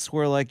nights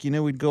where,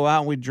 we'd go out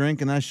and we'd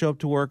drink, and I'd show up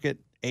to work at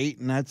 8,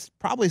 and that's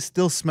probably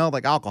still smelled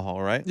like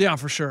alcohol, right? Yeah,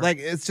 for sure.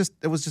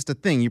 It was just a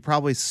thing. You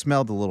probably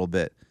smelled a little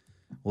bit.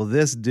 Well,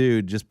 this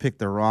dude just picked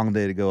the wrong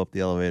day to go up the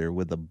elevator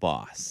with the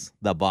boss,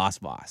 the boss,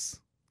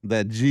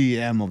 the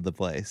GM of the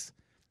place.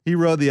 He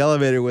rode the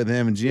elevator with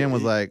him, and GM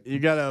was like, You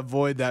got to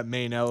avoid that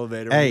main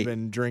elevator when you've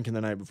been drinking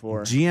the night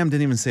before. GM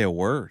didn't even say a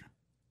word.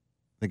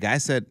 The guy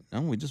said,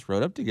 "Oh, we just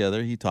rode up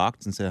together." He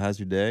talked and said, "How's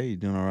your day? You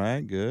doing all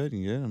right? Good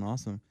and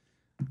awesome."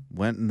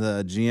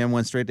 The GM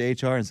went straight to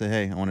HR and said,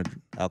 "Hey, I want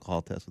an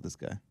alcohol test with this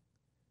guy."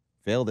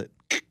 Failed it.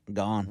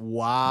 Gone.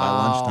 Wow. By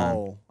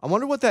lunchtime. I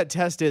wonder what that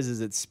test is. Is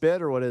it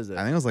spit or what is it?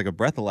 I think it was like a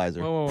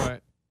breathalyzer. Wait.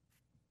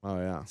 Oh,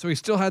 yeah. So he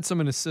still had some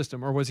in his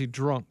system, or was he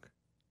drunk?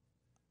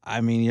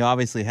 I mean, he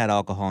obviously had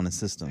alcohol in his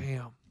system.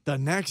 Damn. The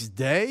next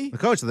day?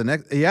 Coach, the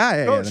next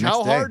yeah. Coach, the next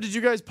how day. hard did you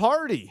guys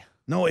party?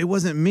 No, it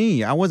wasn't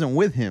me. I wasn't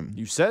with him.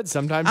 You said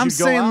sometimes I'm you'd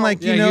go saying,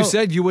 out. You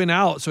said you went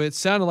out, so it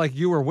sounded like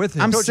you were with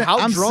him. Coach, how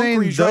I'm drunk saying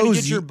were you trying to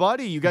those get your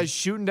buddy? You guys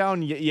shooting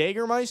down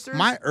Jägermeister?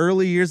 My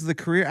early years of the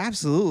career,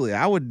 absolutely.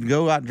 I would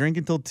go out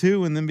drinking till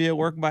 2 and then be at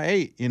work by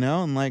 8,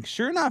 And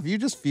sure enough, you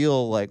just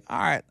feel like, all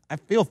right, I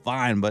feel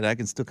fine, but I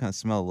can still kind of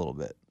smell a little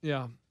bit.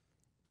 Yeah.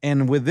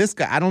 And with this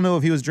guy, I don't know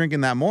if he was drinking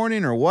that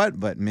morning or what,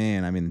 but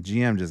man, the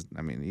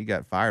GM he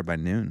got fired by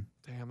noon.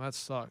 Damn, that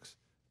sucks.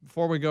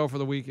 Before we go for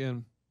the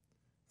weekend,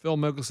 Phil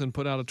Mickelson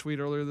put out a tweet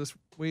earlier this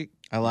week.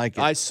 I like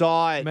it. I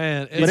saw it.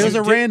 Man, but it was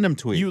a random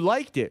tweet. You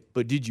liked it,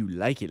 but did you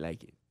like it?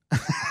 Did you? But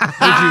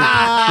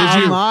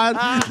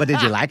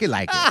did you like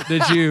it?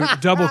 Did you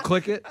double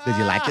click it? Did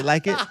you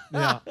like it?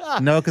 Yeah.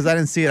 No, because I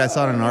didn't see it. I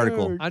saw it in an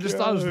article. I just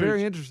thought it was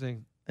very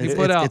interesting.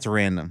 It's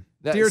random.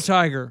 Dear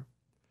Tiger,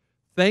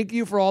 thank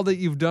you for all that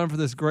you've done for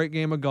this great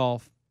game of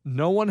golf.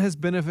 No one has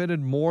benefited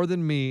more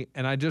than me,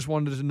 and I just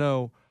wanted to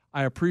know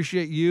I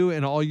appreciate you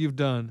and all you've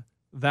done.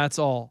 That's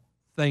all.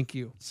 Thank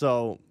you.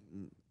 So,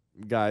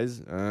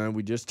 guys,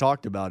 we just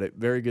talked about it.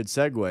 Very good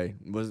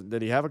segue.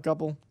 Did he have a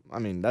couple? I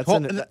mean, that's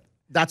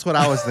that's what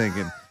I was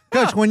thinking.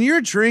 Coach, when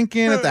you're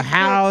drinking at the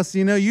house,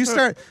 you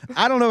start,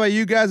 I don't know about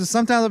you guys, but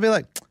sometimes I'll be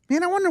like,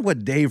 man, I wonder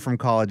what Dave from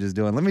college is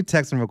doing. Let me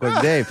text him real quick.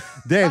 Dave,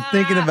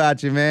 thinking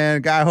about you,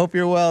 man. Guy, I hope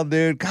you're well,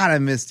 dude. God, I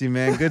missed you,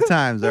 man. Good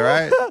times, all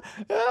right?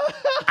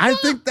 I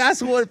think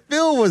that's what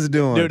Phil was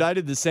doing. Dude, I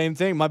did the same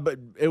thing.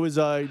 It was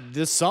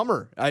this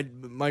summer.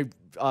 My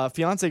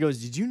fiance goes,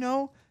 did you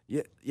know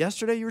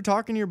yesterday you were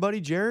talking to your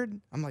buddy Jared?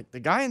 I'm like, the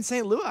guy in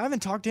St. Louis? I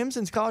haven't talked to him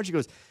since college. He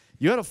goes,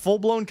 you had a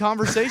full-blown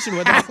conversation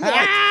with him. I'm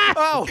like,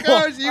 oh,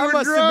 Gosh, you I were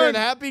must have drunk.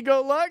 been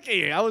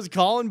happy-go-lucky. I was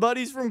calling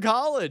buddies from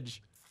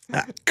college.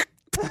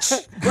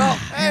 Well,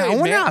 hey, I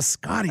wonder man. how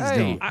Scotty's Hey,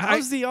 doing.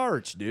 how's the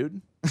arch,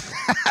 dude?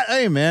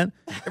 Hey, man.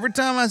 Every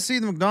time I see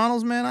the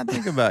McDonald's, man, I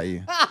think about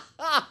you.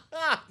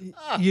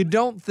 You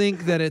don't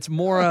think that it's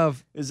more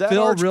of Is that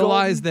Phil Arch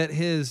realized Golden? that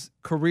his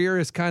career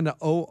is kind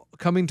of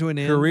coming to an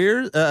end?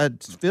 Career?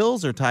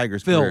 Phil's or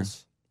Tiger's career?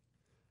 Phil's.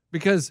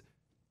 Because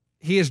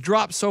he has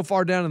dropped so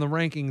far down in the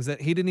rankings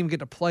that he didn't even get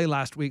to play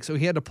last week, so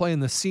he had to play in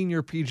the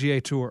Senior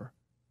PGA Tour.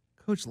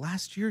 Coach,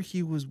 last year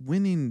he was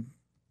winning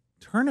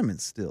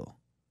tournaments still.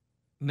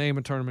 Name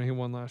a tournament he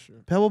won last year.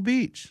 Pebble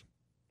Beach.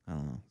 I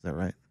don't know. Is that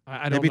right?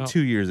 I don't Maybe know.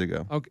 2 years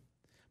ago. Okay.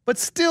 But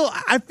still,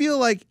 I feel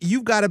like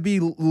you've got to be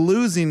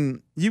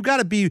losing. You've got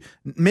to be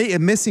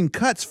missing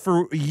cuts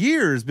for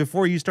years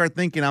before you start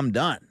thinking, I'm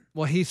done.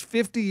 Well, he's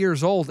 50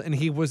 years old, and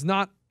he was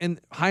not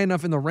high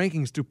enough in the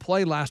rankings to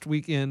play last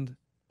weekend,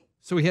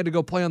 so he had to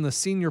go play on the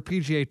Senior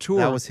PGA Tour.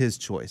 That was his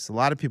choice. A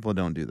lot of people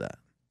don't do that.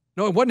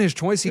 No, it wasn't his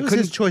choice. It was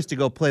his choice to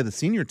go play the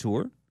Senior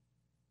Tour.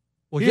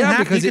 Well, He yeah, didn't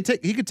have- because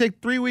he could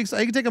take 3 weeks.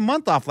 He could take a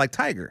month off like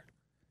Tiger.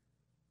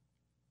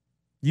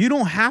 You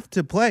don't have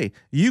to play.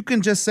 You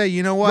can just say,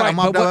 you know what, Right, I'm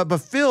off. But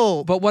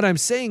Phil. But what I'm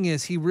saying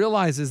is he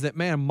realizes that,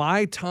 man,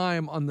 my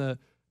time on the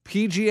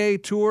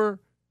PGA Tour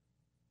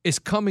is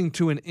coming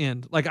to an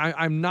end. Like,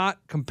 I'm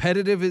not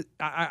competitive.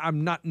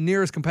 I'm not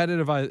near as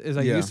competitive as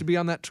I used to be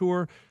on that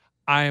tour.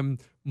 I'm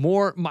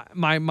more,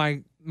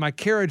 my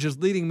carriage is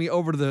leading me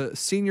over to the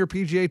Senior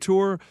PGA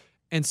Tour.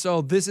 And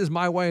so this is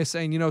my way of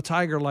saying,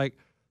 Tiger, like,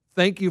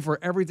 thank you for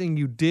everything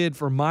you did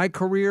for my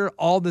career,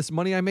 all this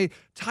money I made.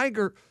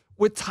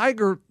 With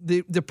Tiger,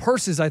 the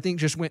purses, I think,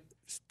 just went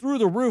through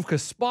the roof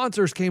because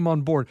sponsors came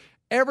on board.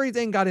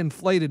 Everything got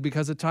inflated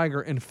because of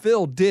Tiger, and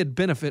Phil did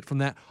benefit from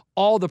that.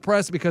 All the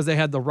press because they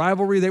had the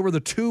rivalry. They were the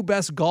two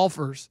best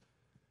golfers.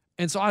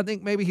 And so I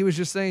think maybe he was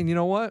just saying, you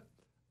know what?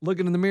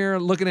 Looking in the mirror,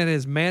 looking at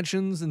his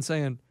mansions and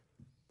saying,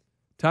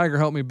 Tiger,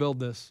 help me build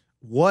this.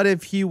 What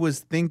if he was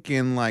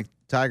thinking like,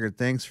 Tiger,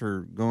 thanks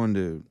for going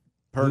to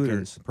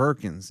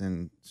Perkins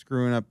and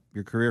screwing up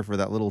your career for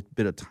that little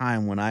bit of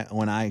time when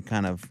I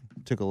kind of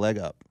took a leg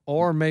up.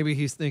 Or maybe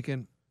he's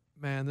thinking,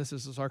 man, this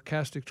is a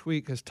sarcastic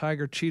tweet because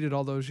Tiger cheated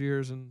all those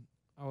years and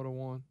I would have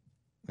won.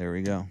 There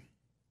we go.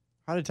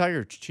 How did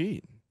Tiger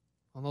cheat?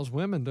 On those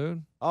women,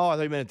 dude. Oh, I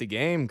thought you meant at the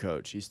game,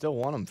 Coach. He still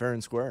won them fair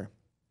and square.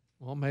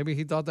 Well, maybe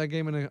he thought that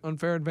gave him an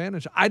unfair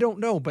advantage. I don't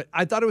know, but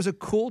I thought it was a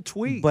cool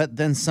tweet. But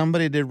then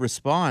somebody did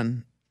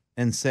respond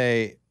and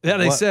say, Yeah,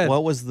 they said.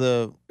 What was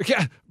the...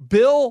 Yeah,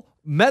 Bill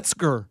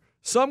Metzger,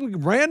 some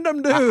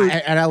random dude.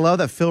 And I love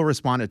that Phil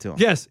responded to him.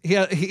 Yes,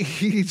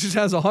 he just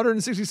has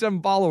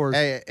 167 followers.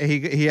 Hey,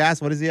 he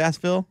asked, what does he ask,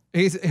 Phil?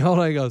 Hold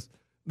on, he goes,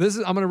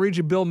 I'm going to read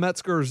you Bill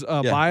Metzger's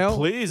bio.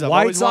 Please, I've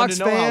White always wanted Sox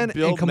to know how fan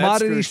Bill and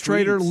commodities Metzger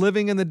trader tweets.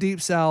 living in the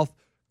Deep South,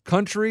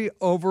 country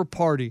over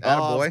party.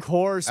 Attaboy. Of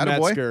course,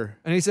 Attaboy. Metzger.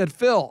 And he said,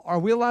 Phil, are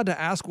we allowed to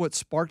ask what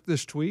sparked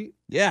this tweet?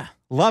 Yeah,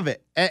 love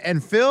it.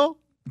 And Phil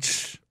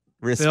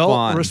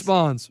responds. Phil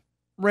responds,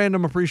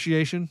 random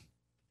appreciation.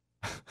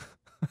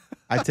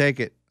 I take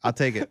it. I'll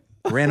take it.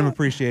 Random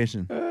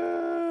appreciation.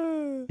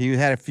 He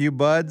had a few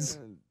buds,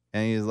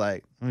 and he was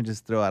like, let me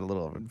just throw out a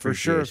little For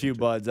appreciation. sure, a few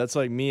buds. That's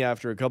like me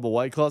after a couple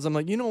White Claws. I'm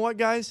like, you know what,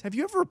 guys? Have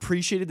you ever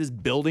appreciated this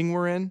building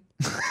we're in?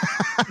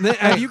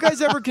 Have you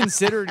guys ever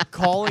considered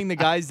calling the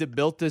guys that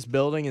built this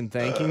building and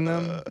thanking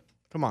them?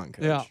 Come on,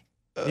 Coach.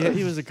 Yeah,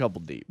 he was a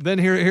couple deep. Then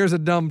here's a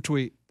dumb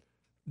tweet.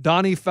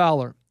 Donnie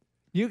Fowler,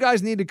 you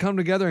guys need to come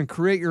together and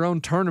create your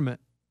own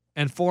tournament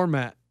and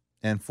format.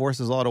 And force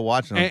us all to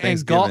watch it on And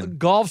Thanksgiving.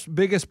 golf's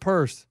biggest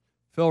purse.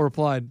 Phil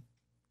replied,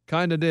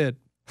 kinda did.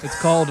 It's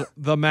called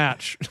The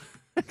Match.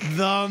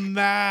 The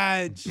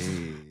Match. I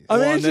mean,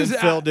 And it's then just,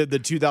 Phil did the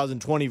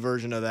 2020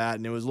 version of that,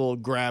 and it was a little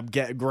grab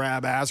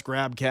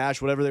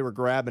cash, whatever they were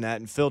grabbing at,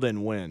 and Phil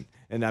didn't win.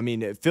 And I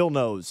mean, Phil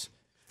knows.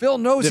 Phil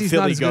knows that he's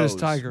Philly not as good as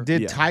goes. Tiger.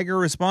 Did Tiger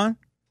respond?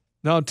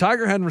 No,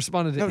 Tiger hadn't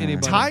responded to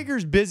anybody.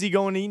 Tiger's busy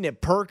going eating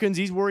at Perkins.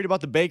 He's worried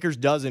about the baker's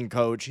dozen,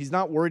 coach. He's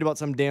not worried about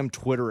some damn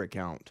Twitter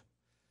account.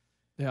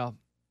 Yeah.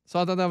 So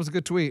I thought that was a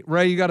good tweet.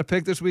 Ray, you got a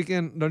pick this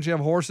weekend? Don't you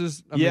have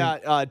horses?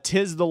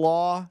 Tis the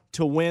Law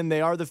to win.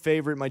 They are the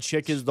favorite. My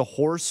chick is the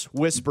Horse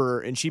Whisperer,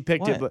 and she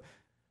picked it. But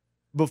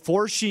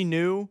before she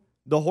knew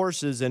the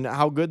horses and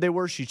how good they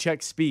were, she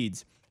checked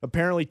speeds.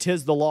 Apparently,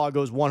 Tis the Law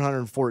goes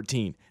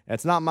 114.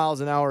 It's not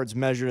miles an hour. It's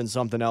measured in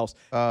something else.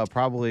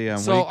 Probably.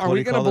 So are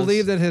we going to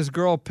believe that his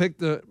girl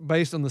picked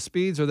based on the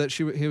speeds or that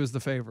he was the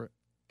favorite?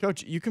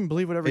 Coach, you can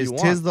believe whatever you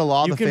want. Is Tis the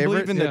Law the favorite?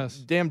 You can believe in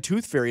the damn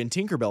Tooth Fairy and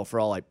Tinkerbell for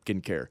all I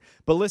can care.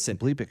 But listen.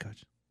 Bleep it,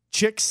 Coach.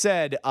 Chick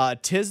said,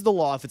 Tis the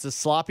Law if it's a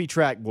sloppy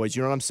track, boys.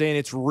 You know what I'm saying?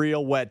 It's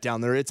real wet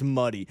down there. It's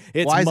muddy.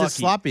 It's Why mucky. is it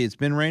sloppy? It's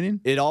been raining?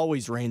 It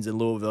always rains in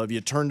Louisville. Have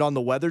you turned on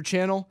the Weather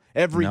Channel?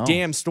 Every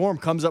damn storm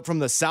comes up from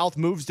the south,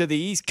 moves to the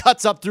east,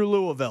 cuts up through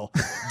Louisville.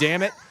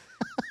 Damn it.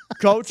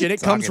 Coach, and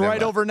it comes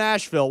right over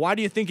Nashville. Why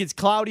do you think it's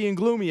cloudy and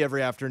gloomy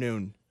every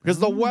afternoon? Because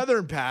the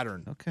weather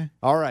pattern. Okay.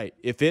 All right.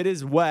 If it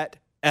is wet,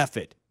 F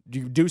it.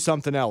 Do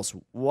something else.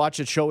 Watch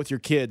a show with your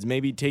kids.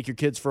 Maybe take your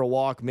kids for a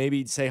walk.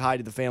 Maybe say hi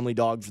to the family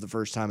dog for the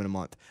first time in a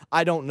month.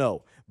 I don't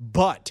know.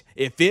 But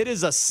if it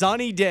is a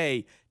sunny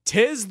day,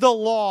 Tis the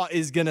Law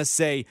is going to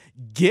say,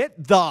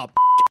 get the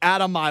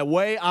out of my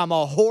way. I'm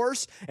a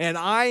horse, and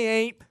I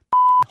ain't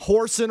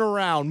horsing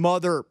around,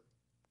 mother.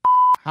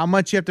 How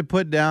much you have to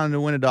put down to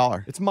win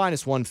 $1? It's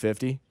minus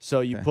 150.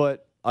 So you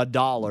put $1.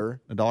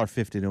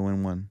 $1.50 to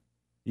win one.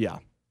 Yeah.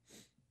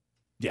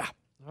 All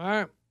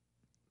right.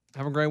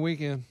 Have a great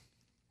weekend.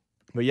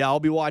 But yeah, I'll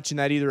be watching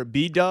that either at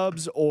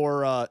B-Dubs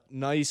or a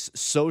nice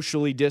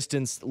socially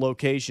distanced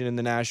location in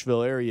the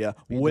Nashville area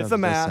with a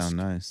mask. That sound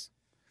nice.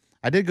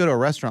 I did go to a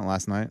restaurant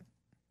last night.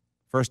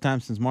 First time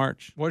since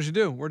March. What did you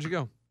do? Where'd you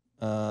go?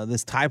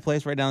 This Thai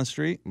place right down the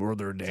street. Were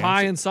there dancing?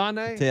 Thai and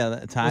Sunday?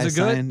 Yeah, Thai. Was it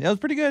good? It was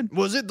pretty good.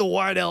 Was it the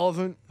White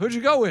Elephant? Who'd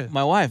you go with?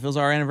 My wife. It was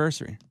our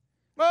anniversary.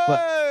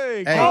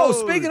 Hey, oh,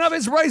 speaking of,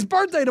 it's Ray's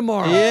birthday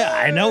tomorrow. Yeah,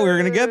 I know. We were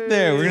going to get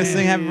there. We're going to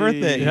sing happy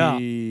birthday. Yeah.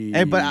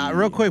 Hey, but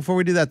real quick before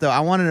we do that, though,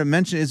 I wanted to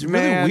mention, it's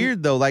really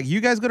weird, though. Like, you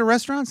guys go to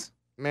restaurants?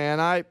 Man,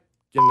 I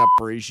can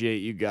appreciate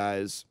you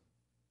guys.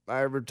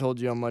 I ever told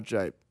you how much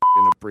I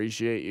can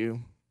appreciate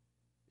you?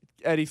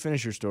 Eddie,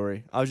 finish your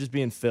story. I was just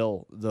being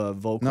Phil, the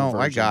vocal No,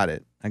 version. I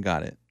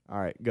got it. All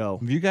right, go.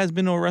 Have you guys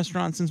been to a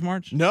restaurant since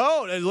March?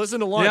 No,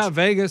 listen to Lunch. Yeah,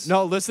 Vegas.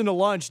 No, listen to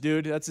Lunch,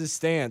 dude. That's his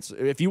stance.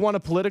 If you want a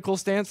political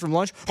stance from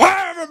Lunch, I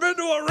haven't been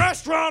to a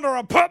restaurant or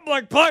a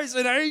public place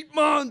in 8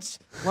 months.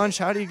 Lunch,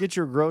 how do you get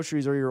your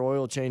groceries or your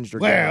oil changed or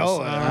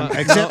gas?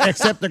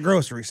 Except the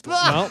grocery store.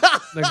 No,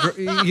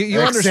 you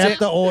Except understand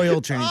the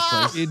oil change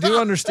place. You do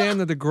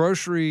understand that the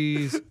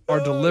groceries are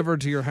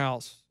delivered to your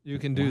house. You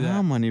can do Wow,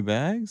 that. money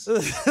bags.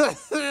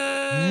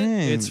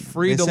 It's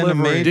free They send them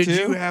delivery. made Did too?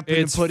 you happen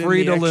It's to put free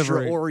in the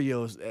delivery. extra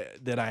Oreos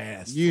that I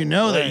asked? You for?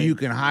 know that Hey. you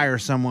can hire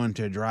someone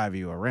to drive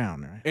you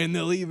around, right? And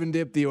they'll even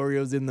dip the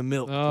Oreos in the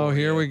milk. Oh, for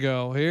here you. we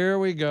go. Here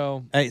we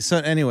go. Hey, so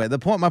anyway,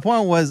 my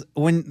point was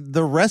when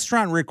the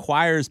restaurant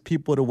requires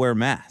people to wear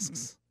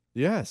masks,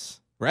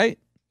 Yes. right?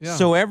 Yeah.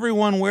 So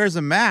everyone wears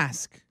a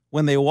mask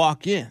when they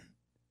walk in.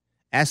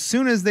 As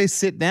soon as they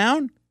sit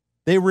down,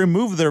 they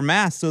remove their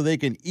mask so they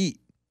can eat.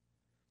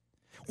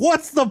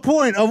 What's the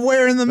point of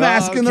wearing the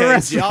mask in the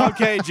restaurant?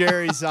 Okay,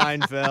 Jerry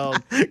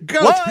Seinfeld.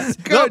 Coach, What's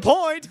the Coach.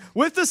 point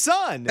with the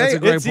sun? That's a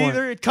great it's point.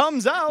 either it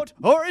comes out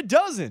or it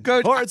doesn't.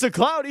 Coach, or it's a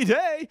cloudy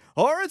day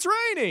or it's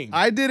raining.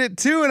 I did it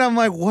too, and I'm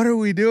like, what are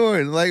we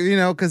doing? Like,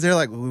 because they're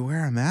like, we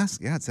wear a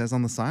mask. Yeah, it says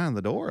on the sign on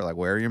the door, like,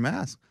 wear your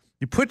mask.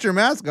 You put your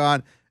mask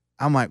on.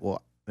 I'm like,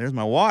 well, there's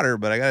my water,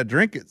 but I got to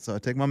drink it. So I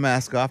take my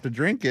mask off to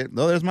drink it.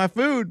 No, there's my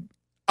food.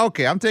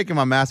 Okay, I'm taking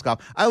my mask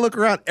off. I look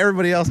around,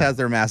 everybody else has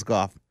their mask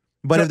off.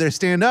 But if they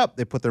stand up,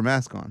 they put their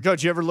mask on.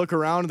 Coach, you ever look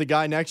around at the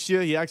guy next to you?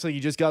 He acts like he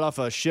just got off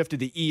a shift at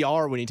the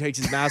ER when he takes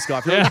his mask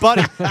off. You're like,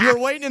 buddy, you're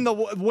waiting in the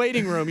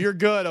waiting room. You're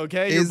good,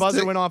 okay? Your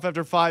buzzer went off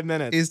after 5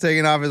 minutes. He's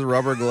taking off his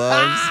rubber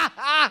gloves,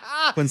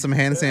 putting some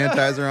hand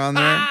sanitizer on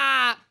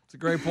there. It's a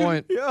great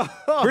point.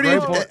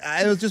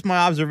 It was just my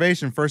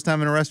observation. First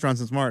time in a restaurant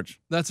since March.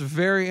 That's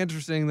very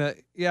interesting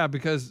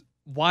because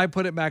why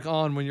put it back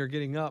on when you're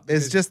getting up?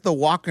 It's just the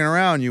walking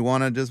around. You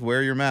want to just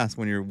wear your mask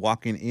when you're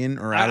walking in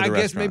or out of the restaurant.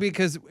 I guess maybe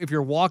because if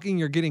you're walking,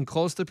 you're getting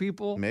close to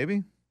people.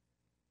 Maybe.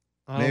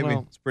 I don't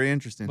know. It's pretty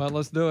interesting. But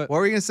let's do it. What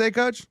were you going to say,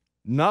 Coach?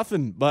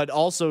 Nothing. But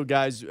also,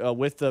 guys,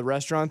 with the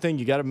restaurant thing,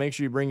 you got to make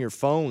sure you bring your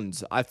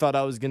phones. I thought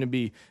I was going to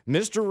be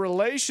Mr.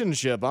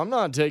 Relationship. I'm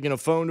not taking a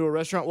phone to a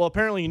restaurant. Well,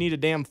 apparently you need a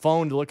damn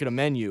phone to look at a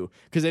menu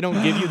because they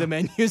don't give you the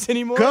menus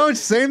anymore. Coach,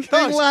 same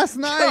thing last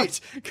night.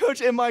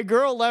 Coach, and my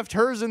girl left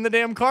hers in the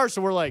damn car. So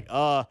we're like,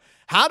 how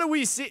how do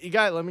we see? You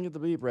guys, let me get the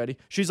beep ready.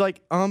 She's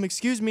like,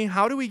 excuse me,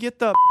 how do we get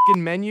the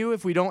f***ing menu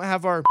if we don't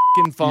have our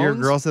f***ing phones? Your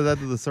girl said that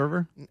to the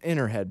server? In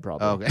her head,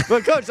 probably. Oh, okay.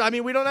 But, Coach, I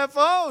mean, we don't have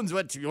phones.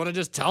 What, you want to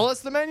just tell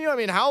us the menu? I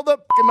mean, how the f***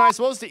 am I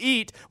supposed to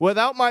eat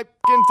without my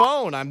f***ing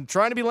phone? I'm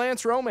trying to be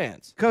Lance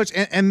Romance. Coach,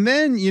 and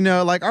then,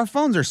 like our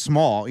phones are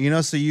small,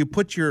 so you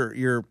put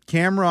your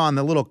camera on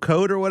the little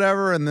code or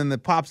whatever, and then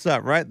it pops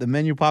up, right? The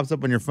menu pops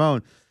up on your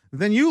phone.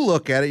 Then you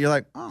look at it, you're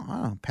like,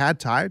 oh, pad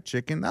thai,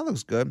 chicken, that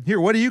looks good.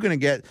 Here, what are you going to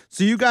get?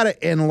 So you got to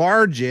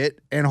enlarge it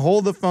and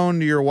hold the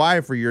phone to your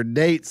wife or your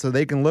date so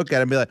they can look at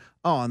it and be like,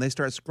 oh, and they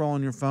start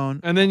scrolling your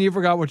phone. And then you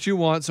forgot what you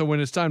want, so when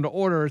it's time to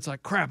order, it's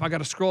like, crap, I got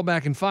to scroll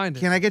back and find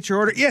it. Can I get your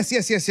order? Yes.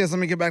 Let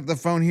me get back to the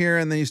phone here.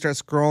 And then you start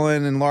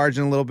scrolling,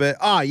 enlarging a little bit.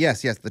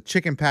 Yes, the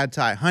chicken pad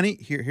thai. Honey,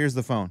 here's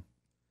the phone.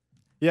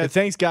 Yeah,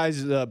 thanks,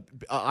 guys, the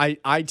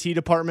IT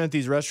department at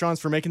these restaurants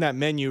for making that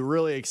menu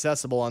really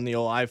accessible on the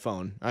old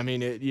iPhone. I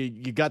mean,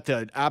 you got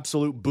the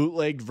absolute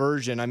bootlegged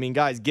version. I mean,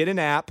 guys, get an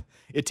app.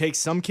 It takes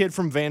some kid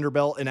from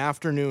Vanderbilt an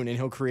afternoon, and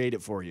he'll create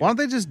it for you. Why don't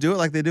they just do it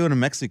like they do in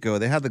Mexico?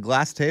 They have the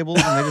glass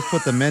tables, and they just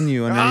put the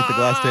menu underneath the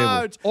glass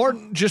table. Or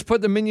just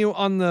put the menu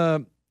on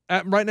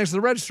right next to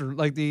the register,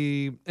 like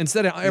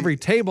instead of every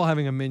table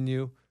having a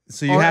menu.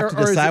 So you have to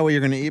decide what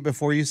you're going to eat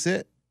before you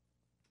sit?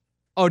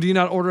 Oh, do you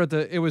not order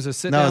it was a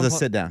sit down? No, it was a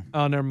sit down.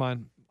 Oh, never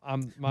mind.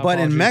 But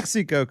apologies. in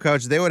Mexico,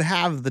 Coach, they would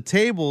have the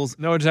tables.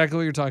 Know exactly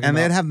what you're talking about. And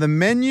they'd have the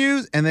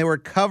menus, and they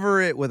would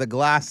cover it with a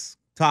glass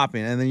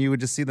topping, and then you would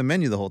just see the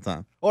menu the whole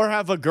time. Or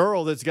have a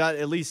girl that's got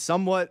at least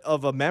somewhat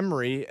of a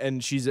memory,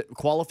 and she's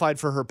qualified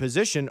for her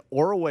position,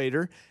 or a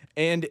waiter,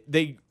 and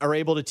they are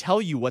able to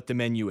tell you what the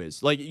menu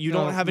is. Like, you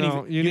don't have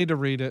any. You need to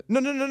read it.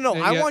 No.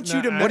 I want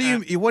you to. What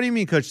do you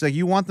mean, Coach? Like,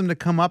 you want them to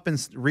come up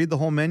and read the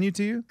whole menu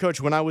to you?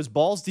 Coach, when I was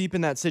balls deep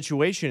in that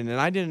situation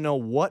and I didn't know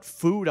what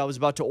food I was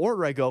about to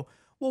order, I go,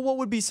 well, what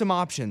would be some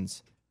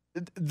options?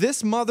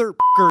 This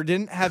motherfucker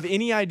didn't have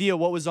any idea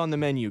what was on the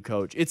menu,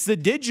 Coach. It's the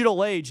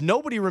digital age.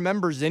 Nobody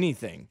remembers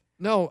anything.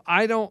 No,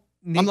 I don't.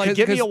 I'm like,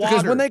 give me a water.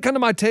 Because when they come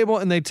to my table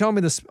and they tell me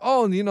this,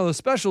 the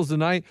specials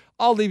tonight,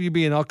 I'll leave you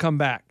be and I'll come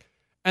back.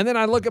 And then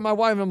I look at my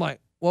wife and I'm like,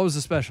 what was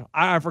the special?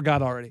 I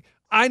forgot already.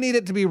 I need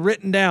it to be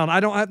written down. I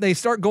don't have, they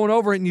start going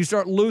over it and you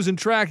start losing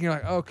track and you're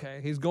like,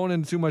 okay, he's going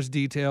into too much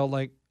detail.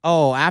 Like,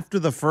 oh, after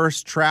the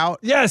first trout?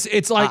 Yes,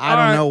 it's like, I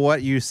don't know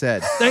what you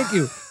said. Thank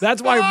you.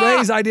 That's why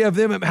Ray's idea of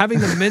them having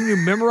the menu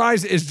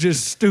memorized is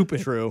just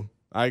stupid. True.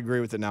 I agree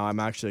with it now. I'm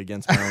actually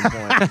against my own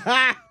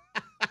point.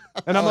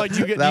 And I'm like,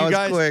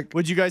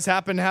 would you guys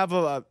happen to have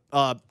a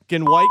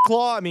White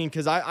Claw? I mean,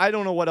 because I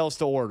don't know what else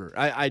to order.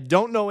 I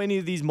don't know any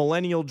of these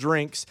millennial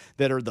drinks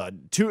that are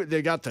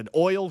they got the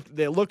oil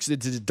that looks,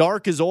 it's as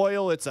dark as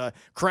oil. It's a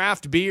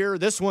craft beer.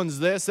 This one's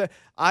this.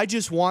 I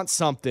just want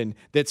something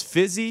that's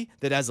fizzy,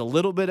 that has a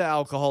little bit of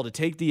alcohol to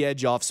take the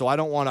edge off so I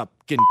don't want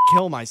to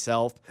kill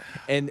myself.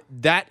 And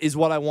that is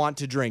what I want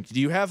to drink.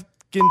 Do you have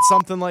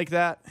something like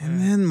that? And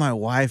then my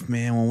wife,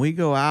 man, when we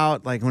go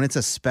out, like when it's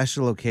a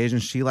special occasion,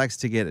 she likes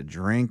to get a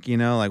drink,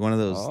 like one of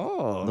those,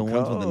 the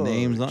ones with the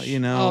names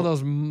on, Oh,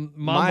 those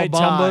Mamba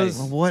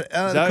Bombas. What?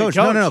 Coach,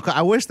 no.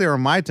 I wish they were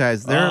Mai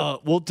Tais.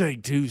 We'll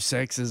take 2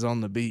 sexes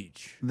on the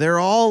beach. They're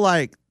all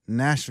like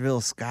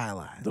Nashville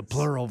Skylines. The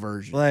plural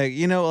version. Like,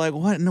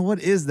 what? No, what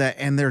is that?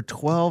 And they're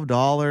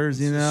 $12,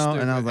 Stupid.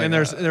 And I was like, and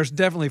there's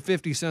definitely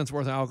 50 cents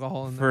worth of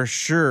alcohol in there. For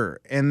sure.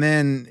 And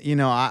then,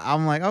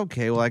 I'm like,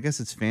 okay, well, I guess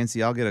it's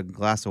fancy. I'll get a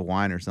glass of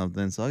wine or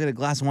something. So I'll get a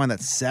glass of wine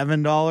that's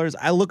 $7.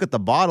 I look at the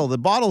bottle. The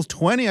bottle's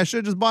 $20. I should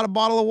have just bought a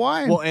bottle of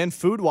wine. Well, and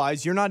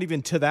food-wise, you're not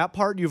even to that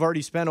part. You've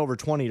already spent over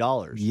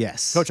 $20.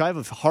 Yes. Coach, I have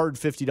a hard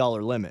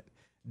 $50 limit.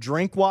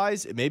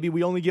 Drink-wise, maybe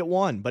we only get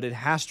one, but it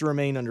has to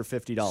remain under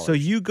 $50. So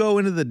you go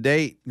into the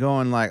date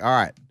going like, all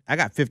right, I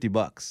got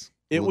 $50.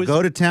 We'll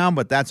go to town,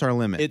 but that's our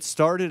limit. It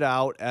started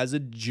out as a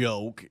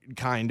joke,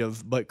 kind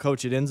of, but,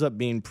 Coach, it ends up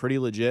being pretty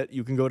legit.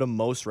 You can go to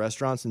most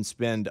restaurants and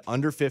spend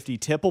under $50.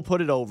 Tip will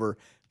put it over,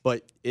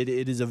 but it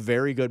is a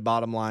very good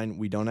bottom line.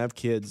 We don't have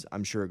kids.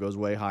 I'm sure it goes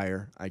way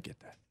higher. I get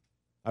that.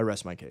 I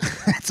rest my case.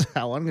 That's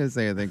how I'm going to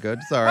say anything, Coach.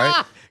 It's all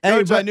right.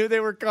 Coach, I knew they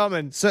were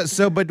coming.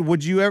 But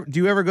do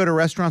you ever go to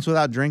restaurants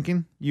without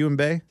drinking, you and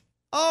Bay?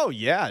 Oh,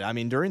 yeah. I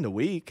mean, during the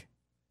week.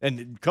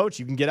 And, Coach,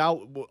 you can get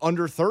out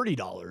under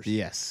 $30.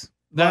 Yes.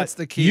 That's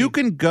the key. You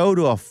can go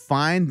to a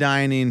fine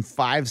dining,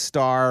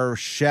 5-star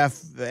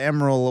chef,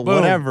 Emerald, Boom.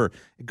 whatever.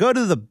 Go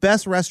to the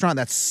best restaurant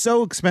that's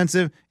so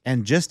expensive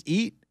and just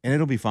eat, and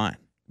it'll be fine.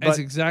 That's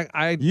exact.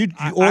 I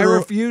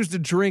refuse to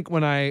drink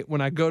when I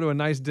go to a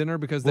nice dinner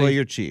because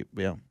you're cheap.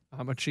 Yeah,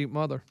 I'm a cheap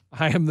mother.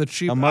 I am the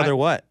cheap. A mother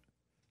what?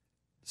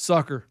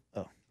 Sucker.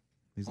 Oh,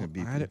 he's gonna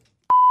beep.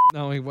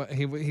 No,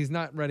 he's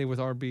not ready with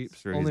our beeps.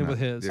 Sure, only with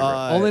his.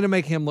 Right. Only to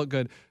make him look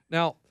good.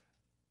 Now,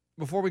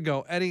 before we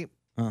go, Eddie,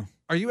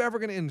 are you ever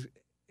going to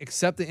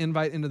accept the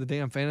invite into the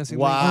damn fantasy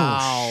league? Wow.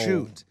 Oh,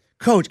 shoot.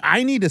 Coach,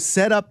 I need to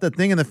set up the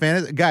thing in the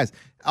fantasy. Guys,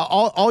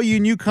 all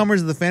you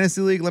newcomers of the fantasy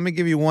league, let me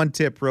give you one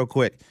tip real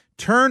quick.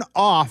 Turn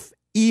off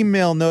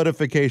email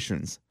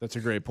notifications. That's a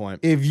great point.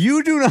 If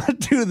you do not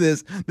do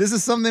this, this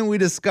is something we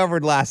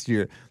discovered last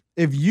year.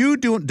 If you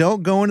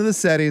don't go into the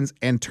settings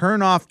and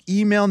turn off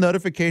email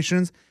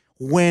notifications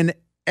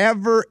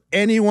whenever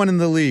anyone in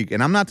the league,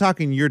 and I'm not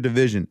talking your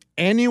division,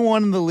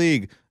 anyone in the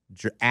league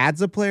adds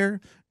a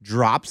player,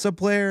 drops a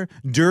player,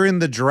 during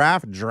the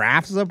draft,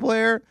 drafts a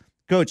player,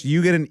 Coach,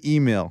 you get an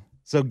email.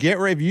 So get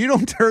ready. If you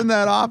don't turn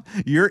that off,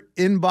 your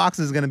inbox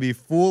is going to be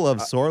full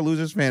of Sore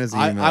Losers fantasy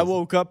emails. I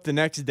woke up the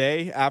next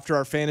day after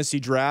our fantasy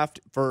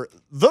draft for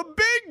the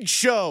big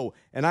show,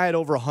 and I had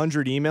over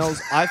 100 emails.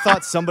 I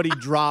thought somebody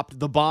dropped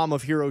the bomb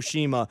of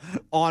Hiroshima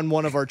on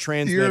one of our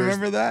transmitters. Do you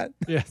remember that?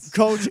 Yes.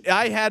 Coach,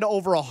 I had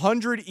over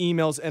 100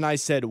 emails, and I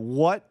said,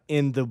 what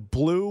in the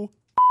blue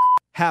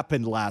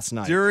happened last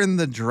night? During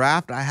the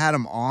draft, I had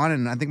them on,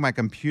 and I think my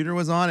computer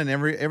was on, and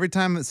every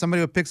time that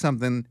somebody would pick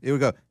something, it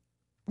would go...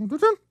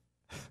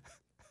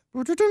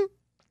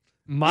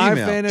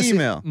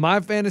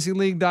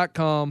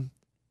 MyFantasyLeague.com.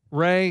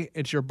 Ray,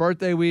 it's your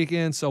birthday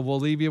weekend, so we'll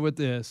leave you with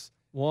this.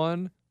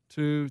 1,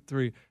 2,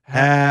 3.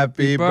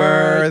 Happy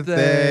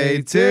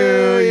birthday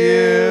to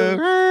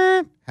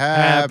you.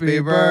 Happy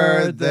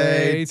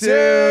birthday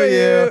to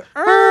you.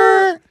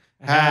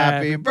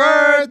 Happy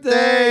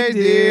birthday,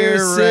 dear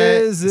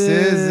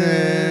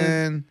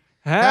Susan.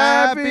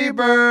 Happy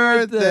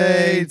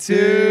birthday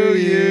to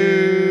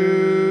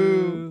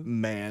you.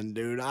 Man,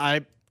 dude,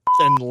 I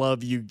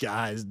love you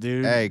guys,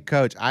 dude. Hey,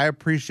 Coach, I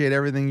appreciate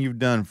everything you've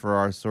done for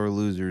our Sore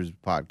Losers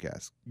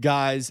podcast.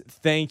 Guys,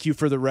 thank you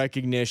for the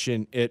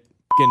recognition. It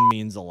f***ing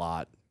means a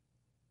lot.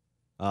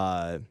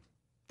 Thank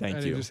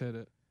you. Just hit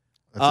it.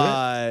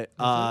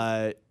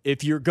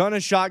 If you're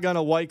gonna shotgun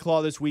a White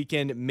Claw this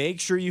weekend,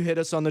 make sure you hit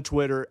us on the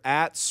Twitter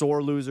at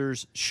Sore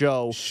Losers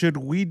Show. Should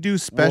we do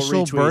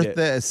special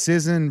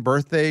season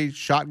birthday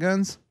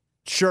shotguns?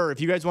 Sure.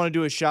 If you guys want to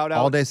do a shout out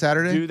all day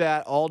Saturday, do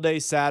that all day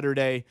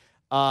Saturday.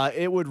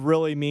 It would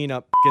really mean a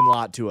f***ing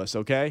lot to us,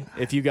 okay?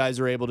 If you guys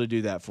are able to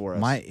do that for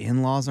us. My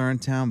in-laws are in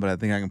town, but I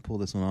think I can pull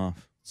this one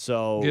off.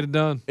 So get it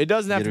done. It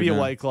doesn't have to be a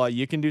White Claw.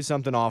 You can do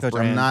something off-brand.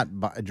 Coach, I'm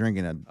not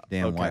drinking a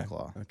damn White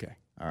Claw. Okay.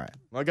 All right.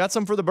 Well, I got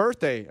some for the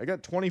birthday. I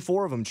got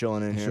 24 of them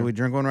chilling in here. Should we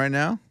drink one right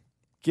now?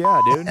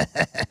 Yeah, dude. All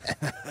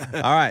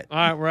right. All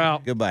right, we're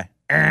out. Goodbye.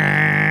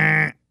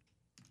 Man,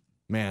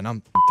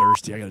 I'm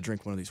thirsty. I got to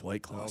drink one of these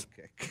White Claws.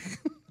 Okay.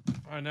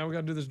 All right, now we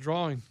got to do this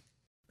drawing.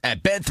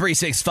 At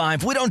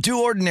Bet365, we don't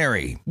do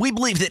ordinary. We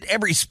believe that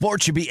every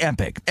sport should be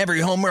epic.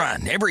 Every home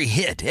run, every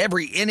hit,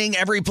 every inning,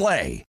 every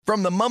play.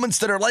 From the moments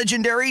that are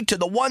legendary to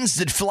the ones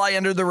that fly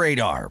under the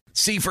radar.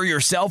 See for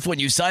yourself when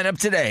you sign up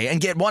today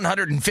and get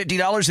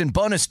 $150 in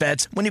bonus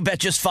bets when you bet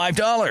just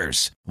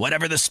 $5.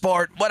 Whatever the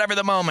sport, whatever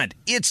the moment,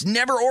 it's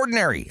never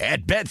ordinary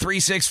at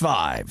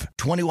Bet365.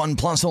 21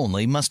 plus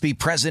only. Must be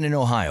present in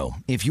Ohio.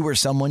 If you or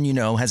someone you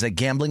know has a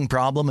gambling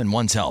problem and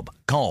wants help,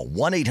 call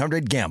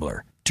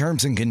 1-800-GAMBLER.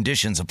 Terms and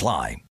conditions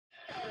apply.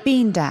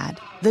 Bean Dad,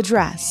 The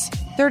Dress,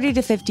 30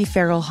 to 50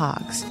 Feral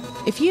Hogs.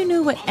 If you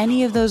knew what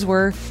any of those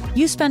were,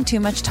 you spend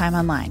too much time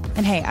online.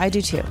 And hey, I do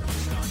too.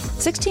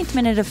 16th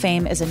Minute of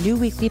Fame is a new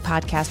weekly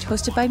podcast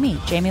hosted by me,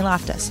 Jamie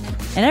Loftus.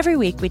 And every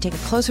week we take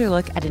a closer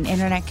look at an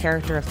internet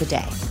character of the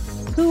day.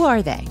 Who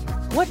are they?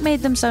 What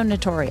made them so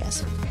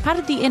notorious? How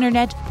did the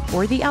internet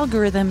or the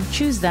algorithm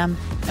choose them?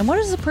 And what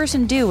does a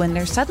person do when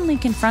they're suddenly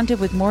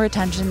confronted with more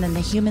attention than the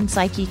human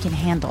psyche can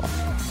handle?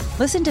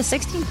 Listen to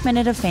 16th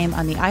Minute of Fame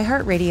on the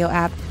iHeartRadio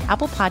app,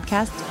 Apple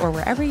Podcasts, or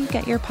wherever you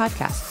get your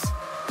podcasts.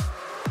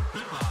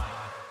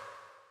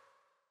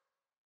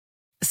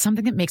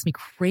 Something that makes me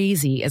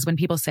crazy is when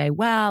people say,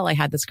 well, I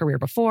had this career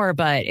before,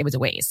 but it was a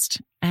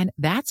waste. And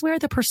that's where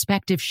the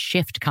perspective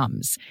shift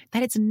comes,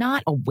 that it's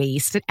not a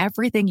waste, that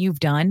everything you've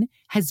done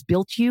has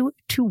built you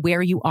to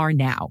where you are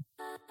now.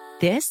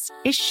 This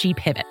is She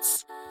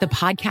Pivots, the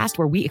podcast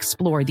where we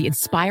explore the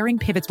inspiring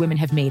pivots women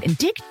have made and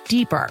dig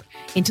deeper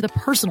into the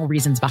personal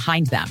reasons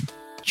behind them.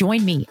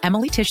 Join me,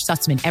 Emily Tish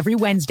Sussman, every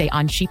Wednesday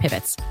on She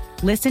Pivots.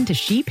 Listen to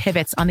She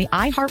Pivots on the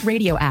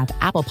iHeartRadio app,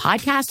 Apple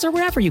Podcasts, or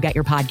wherever you get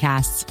your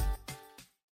podcasts.